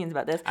has opinions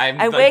about this. I'm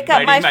I like, wake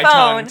up biting my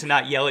tongue phone to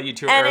not yell at you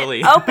too and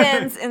early. it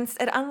opens and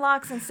it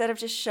unlocks instead of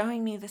just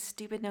showing me the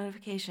stupid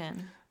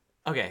notification.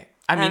 Okay.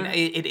 I mean,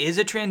 it is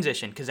a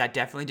transition because that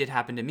definitely did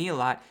happen to me a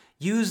lot.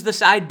 Use the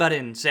side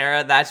button,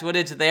 Sarah. That's what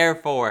it's there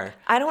for.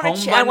 I don't want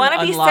Home to. I want to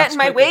button be set unlocks in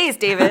my quickly. ways,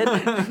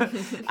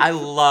 David. I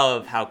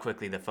love how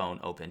quickly the phone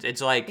opens.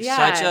 It's like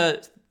Yeah.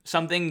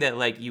 something that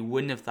like you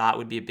wouldn't have thought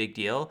would be a big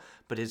deal,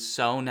 but is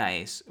so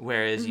nice.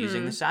 Whereas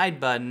using the side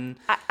button,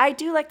 I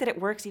do like that it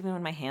works even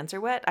when my hands are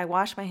wet. I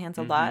wash my hands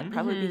a lot,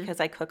 probably because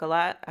I cook a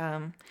lot.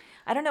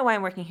 I don't know why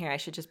I'm working here. I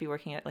should just be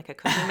working at like a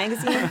cooking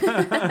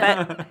magazine.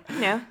 But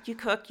you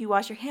cook, you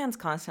wash your hands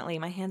constantly.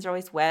 My hands are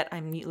always wet.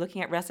 I'm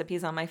looking at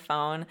recipes on my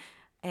phone,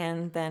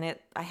 and then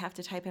I have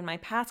to type in my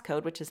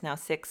passcode, which is now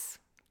 6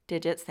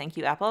 digits. Thank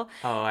you, Apple.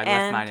 I left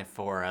And- mine at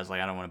 4. I was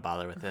like, I don't want to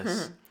bother with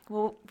this.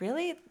 Well,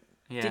 really?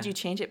 Yeah. Did you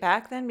change it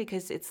back then?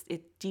 Because it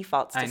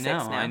defaults to 6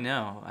 now. I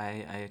know.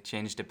 I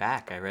changed it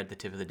back. I read the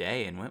tip of the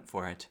day and went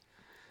for it.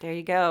 There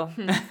you go.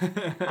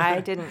 I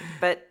didn't.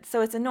 But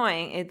so it's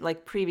annoying. It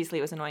like previously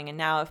it was annoying, and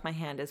now if my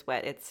hand is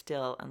wet, it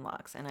still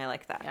unlocks, and I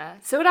like that. Yeah.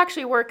 So it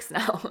actually works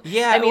now.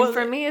 Yeah, I mean, well,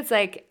 for me, it's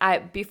like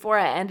before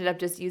I ended up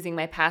just using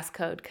my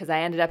passcode because I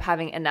ended up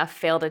having enough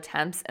failed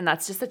attempts. And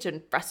that's just such a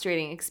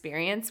frustrating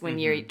experience when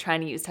you're trying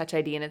to use Touch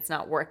ID and it's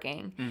not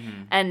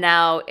working. And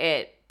now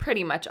it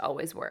pretty much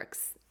always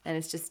works. And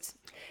it's just,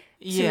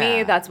 to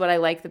me, that's what I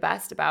like the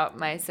best about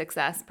my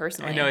 6S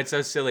personally. I know it's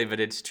so silly, but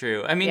it's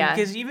true. I mean, Yeah.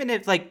 because even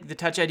if like the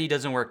Touch ID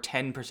doesn't work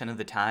 10% of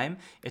the time,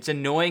 it's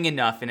annoying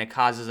enough and it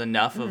causes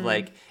enough of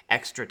like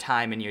extra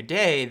time in your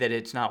day that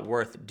it's not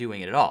worth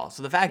doing it at all.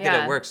 So the fact that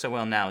Yeah. it works so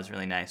well now is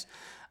really nice.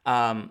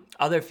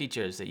 Other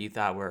features that you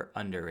thought were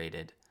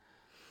underrated.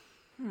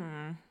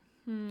 I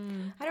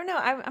don't know.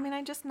 I mean,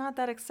 I'm just not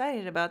that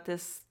excited about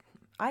this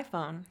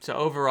iPhone. So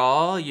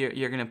overall,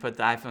 you're gonna put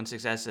the iPhone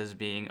 6S as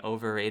being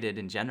overrated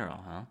in general,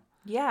 huh?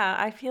 Yeah,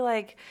 I felt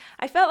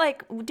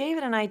like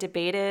David and I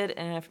debated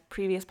in a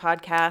previous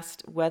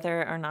podcast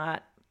whether or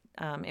not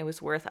it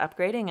was worth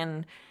upgrading,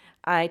 and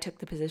I took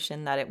the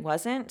position that it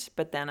wasn't,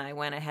 but then I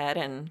went ahead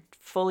and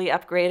fully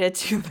upgraded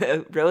to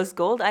the rose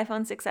gold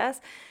iPhone 6S.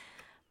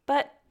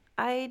 But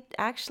I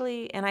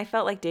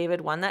felt like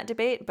David won that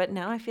debate, but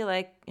now I feel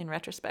like in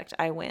retrospect,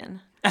 I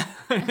win.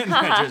 In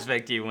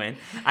retrospect, you win.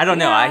 I don't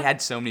know. I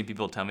had so many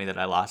people tell me that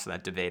I lost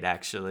that debate,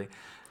 actually.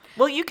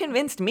 Well, you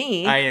convinced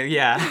me.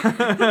 Yeah.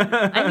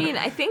 I mean,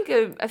 I think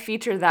a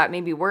feature that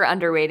maybe we're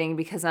underrating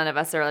because none of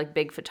us are like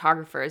big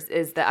photographers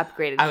is the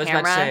upgraded I was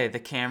camera. about to say, the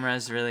camera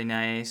is really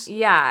nice.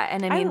 Yeah,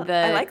 and I mean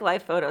I like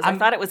live photos. I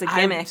thought it was a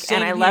gimmick,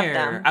 and I love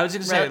them. I was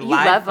going to say, Really? You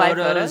live love live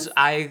photos, photos?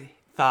 I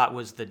thought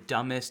was the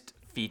dumbest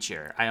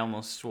feature. I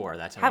almost swore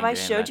that's how Have I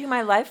angry I'm showed at. you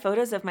my live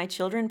photos of my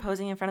children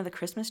posing in front of the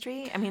Christmas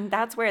tree? I mean,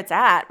 that's where it's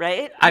at,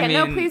 right? I Yeah, mean,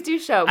 no, please do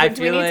show. I But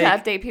do we feel need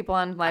like- to update people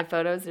on live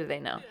photos, or do they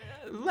know?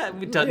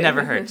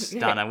 Never hurts,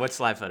 Donna.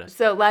 What's live photos?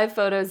 So live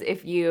photos,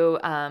 if you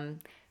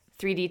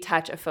 3D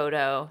touch a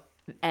photo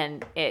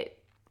and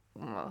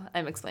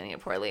I'm explaining it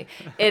poorly.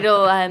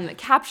 It'll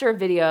capture a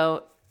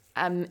video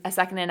a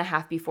second and a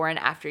half before and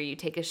after you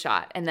take a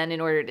shot. And then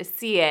in order to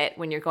see it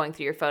when you're going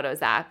through your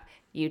Photos app,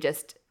 you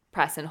just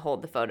press and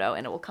hold the photo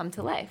and it will come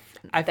to life.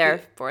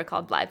 Therefore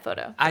called live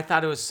photo. I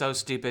thought it was so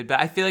stupid,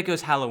 but I feel like it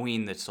was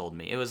Halloween that sold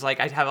me. It was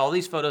like I'd have all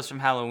these photos from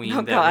Halloween.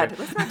 Oh, God.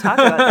 Let's not talk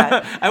about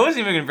that. I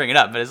wasn't even going to bring it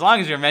up, but as long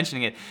as you're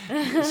mentioning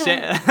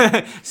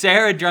it,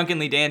 Sarah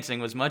drunkenly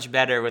dancing was much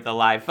better with a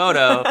live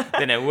photo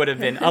than it would have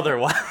been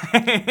otherwise.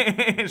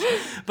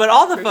 But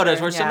all the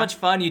photos were so much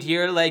fun. You'd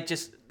hear like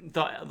just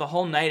the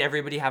whole night,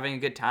 everybody having a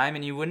good time,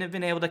 and you wouldn't have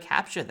been able to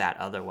capture that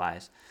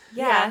otherwise.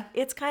 Yeah,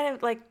 it's kind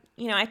of like,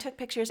 I took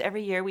pictures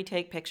every year. We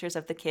take pictures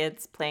of the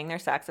kids playing their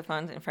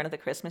saxophones in front of the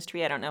Christmas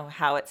tree. I don't know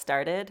how it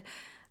started,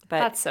 but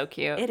that's so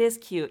cute. It is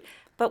cute.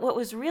 But what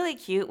was really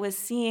cute was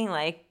seeing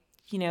like,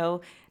 the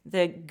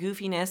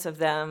goofiness of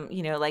them,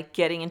 like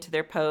getting into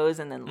their pose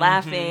and then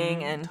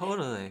laughing, and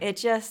totally. It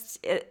just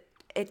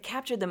it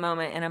captured the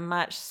moment in a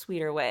much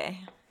sweeter way.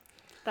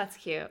 That's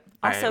cute.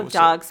 Also,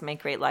 dogs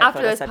make great live After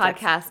photo this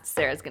subjects. podcast,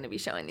 Sarah's going to be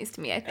showing these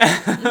to me, I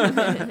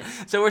think.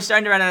 So we're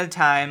starting to run out of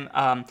time.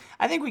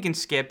 I think we can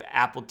skip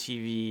Apple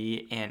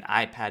TV and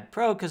iPad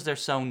Pro because they're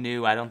so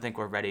new. I don't think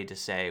we're ready to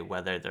say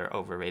whether they're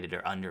overrated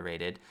or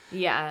underrated.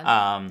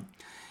 Yeah.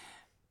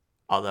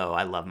 Although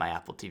I love my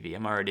Apple TV.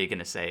 I'm already going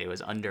to say it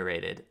was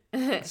underrated.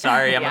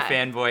 Sorry, I'm a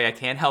fanboy. I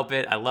can't help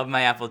it. I love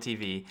my Apple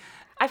TV.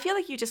 I feel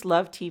like you just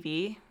love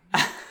TV.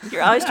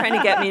 You're always trying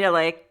to get me to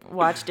like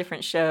watch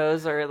different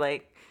shows or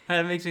like.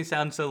 That makes me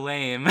sound so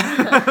lame. We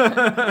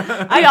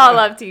all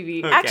love TV.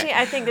 Okay. Actually,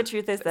 I think the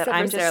truth is that Except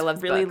I'm for Sarah just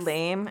loves really books.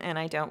 lame and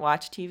I don't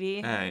watch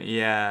TV.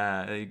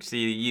 Yeah.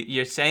 See,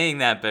 you're saying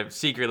that, but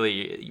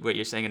secretly what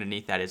you're saying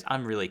underneath that is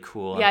I'm really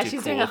cool. Yeah, I'm too she's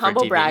cool doing a for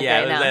humble TV. brag yeah,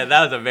 right now.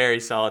 That was a very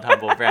solid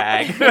humble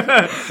brag.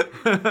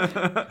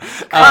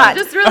 I'm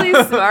just really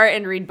smart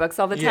and read books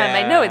all the time.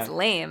 I know it's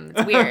lame.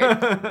 It's weird.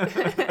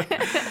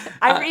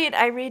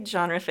 I read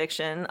genre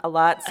fiction a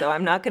lot, so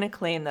I'm not going to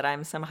claim that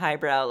I'm some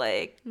highbrow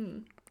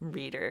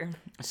reader.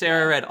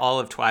 Sarah read all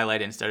of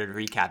Twilight and started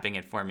recapping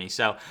it for me,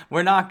 so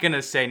we're not going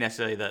to say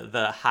necessarily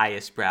the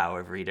highest brow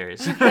of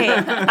readers. Hey,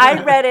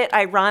 I read it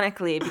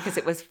ironically because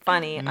it was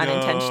funny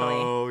unintentionally.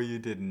 No, you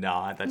did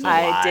not. That's a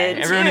I lie. did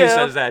Everyone too. who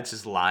says that's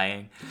just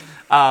lying.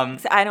 So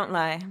I don't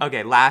lie.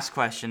 Okay, last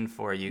question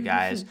for you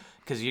guys.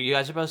 Because you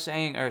guys are both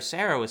saying, or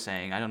Sarah was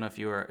saying, I don't know if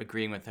you were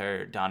agreeing with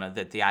her, Donna,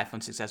 that the iPhone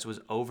 6S was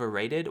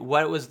overrated.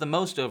 What was the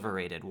most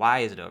overrated? Why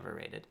is it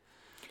overrated?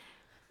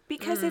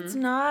 Because it's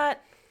not,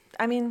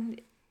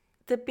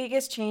 the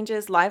biggest change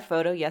is live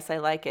photo. Yes, I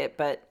like it,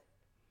 but,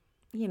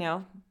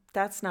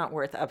 that's not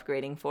worth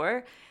upgrading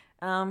for.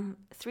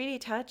 3D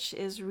Touch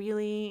is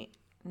really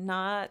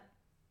not,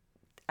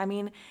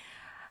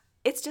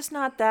 it's just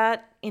not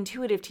that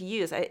intuitive to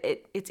use.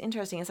 It's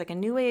interesting. It's like a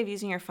new way of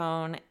using your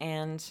phone,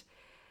 and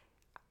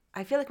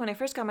I feel like when I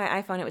first got my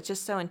iPhone, it was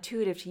just so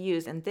intuitive to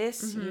use, and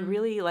this, you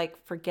really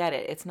forget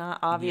it. It's not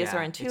obvious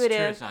or intuitive. It's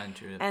true, it's not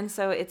intuitive. And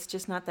so it's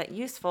just not that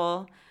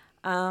useful.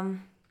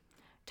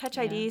 Touch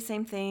ID,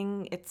 same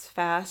thing. It's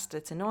fast.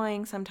 It's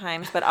annoying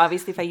sometimes, but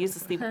obviously if I use the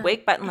sleep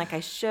wake button like I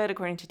should,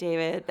 according to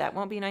David, that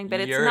won't be annoying,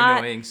 but You're it's not.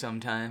 annoying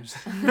sometimes.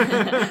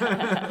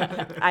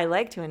 I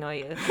like to annoy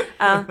you.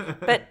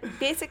 But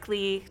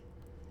basically,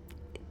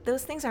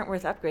 those things aren't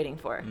worth upgrading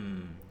for.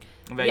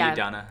 What about you,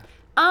 Donna?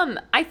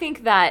 I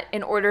think that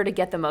in order to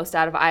get the most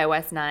out of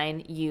iOS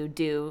 9, you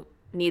do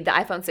need the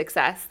iPhone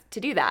 6S to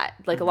do that.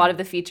 Like a lot of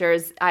the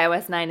features,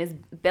 iOS 9 is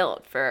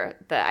built for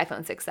the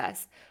iPhone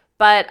 6S.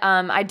 But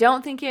I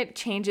don't think it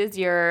changes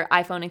your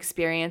iPhone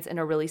experience in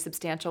a really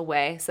substantial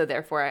way. So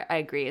therefore, I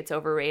agree it's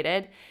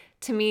overrated.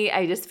 To me,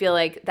 I just feel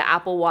like the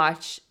Apple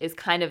Watch is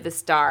kind of the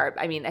star.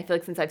 I feel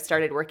like since I've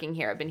started working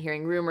here, I've been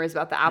hearing rumors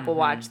about the Apple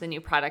Watch, the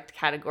new product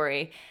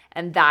category,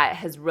 and that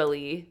has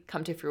really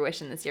come to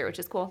fruition this year, which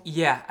is cool.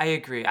 Yeah, I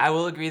agree. I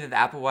will agree that the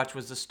Apple Watch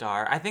was the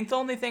star. I think the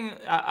only thing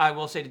I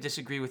will say to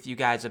disagree with you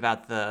guys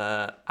about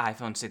the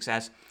iPhone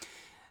 6S,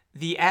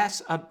 the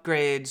S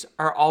upgrades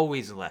are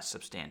always less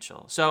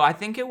substantial. So I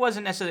think it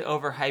wasn't necessarily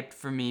overhyped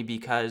for me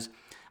because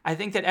I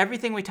think that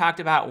everything we talked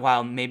about,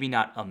 while maybe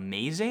not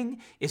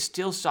amazing, is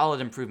still solid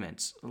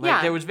improvements.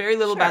 There was very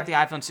little about the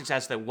iPhone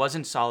 6S that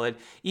wasn't solid.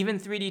 Even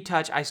 3D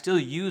Touch, I still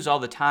use all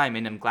the time,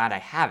 and I'm glad I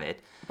have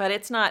it. But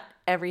it's not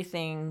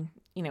everything.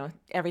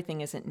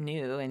 Everything isn't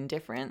new and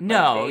different.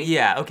 No,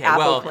 like okay.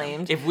 Apple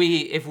claimed.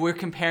 if we're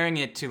comparing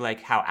it to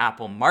like how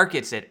Apple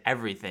markets it,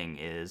 everything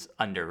is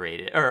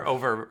underrated or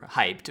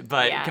overhyped.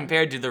 But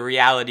compared to the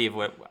reality of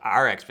what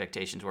our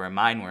expectations were, and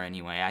mine were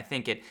anyway, I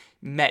think it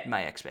met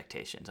my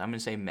expectations. I'm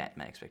gonna say met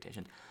my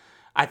expectations.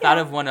 I thought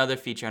of one other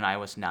feature on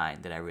iOS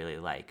 9 that I really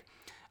like.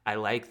 I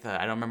like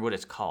I don't remember what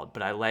it's called,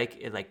 but I like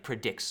it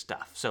predicts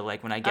stuff. So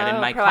like when I get in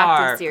my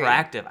car, Siri.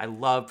 proactive. I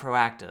love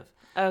proactive.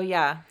 Oh,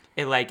 yeah.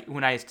 It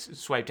when I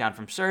swipe down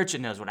from search, it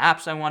knows what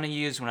apps I want to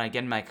use. When I get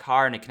in my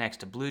car and it connects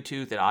to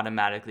Bluetooth, it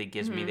automatically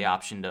gives me the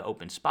option to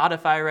open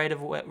Spotify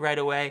right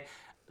away.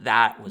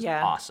 That was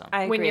awesome.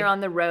 I agree. When you're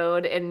on the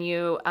road and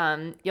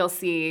you'll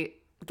see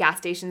gas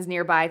stations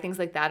nearby, things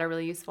like that are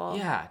really useful.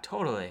 Yeah,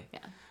 totally. Yeah.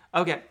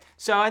 Okay,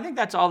 so I think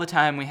that's all the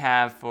time we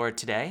have for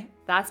today.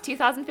 That's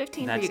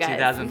 2015 for you guys.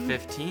 That's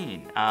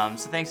 2015.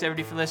 So thanks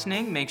everybody for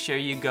listening. Make sure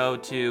you go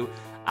to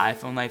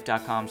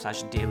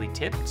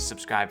iPhoneLife.com/dailytip to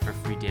subscribe for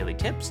free daily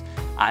tips.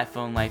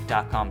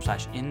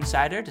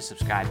 iPhoneLife.com/insider to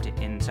subscribe to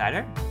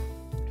Insider.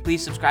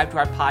 Please subscribe to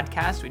our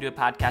podcast. We do a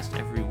podcast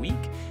every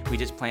week. We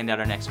just planned out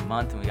our next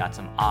month, and we got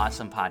some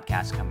awesome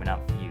podcasts coming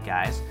up for you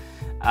guys.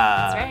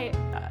 That's right.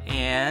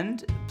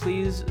 And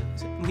please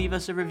leave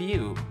us a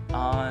review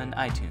on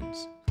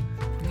iTunes.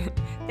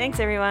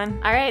 Thanks,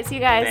 everyone. All right, see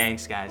you guys.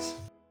 Thanks, guys.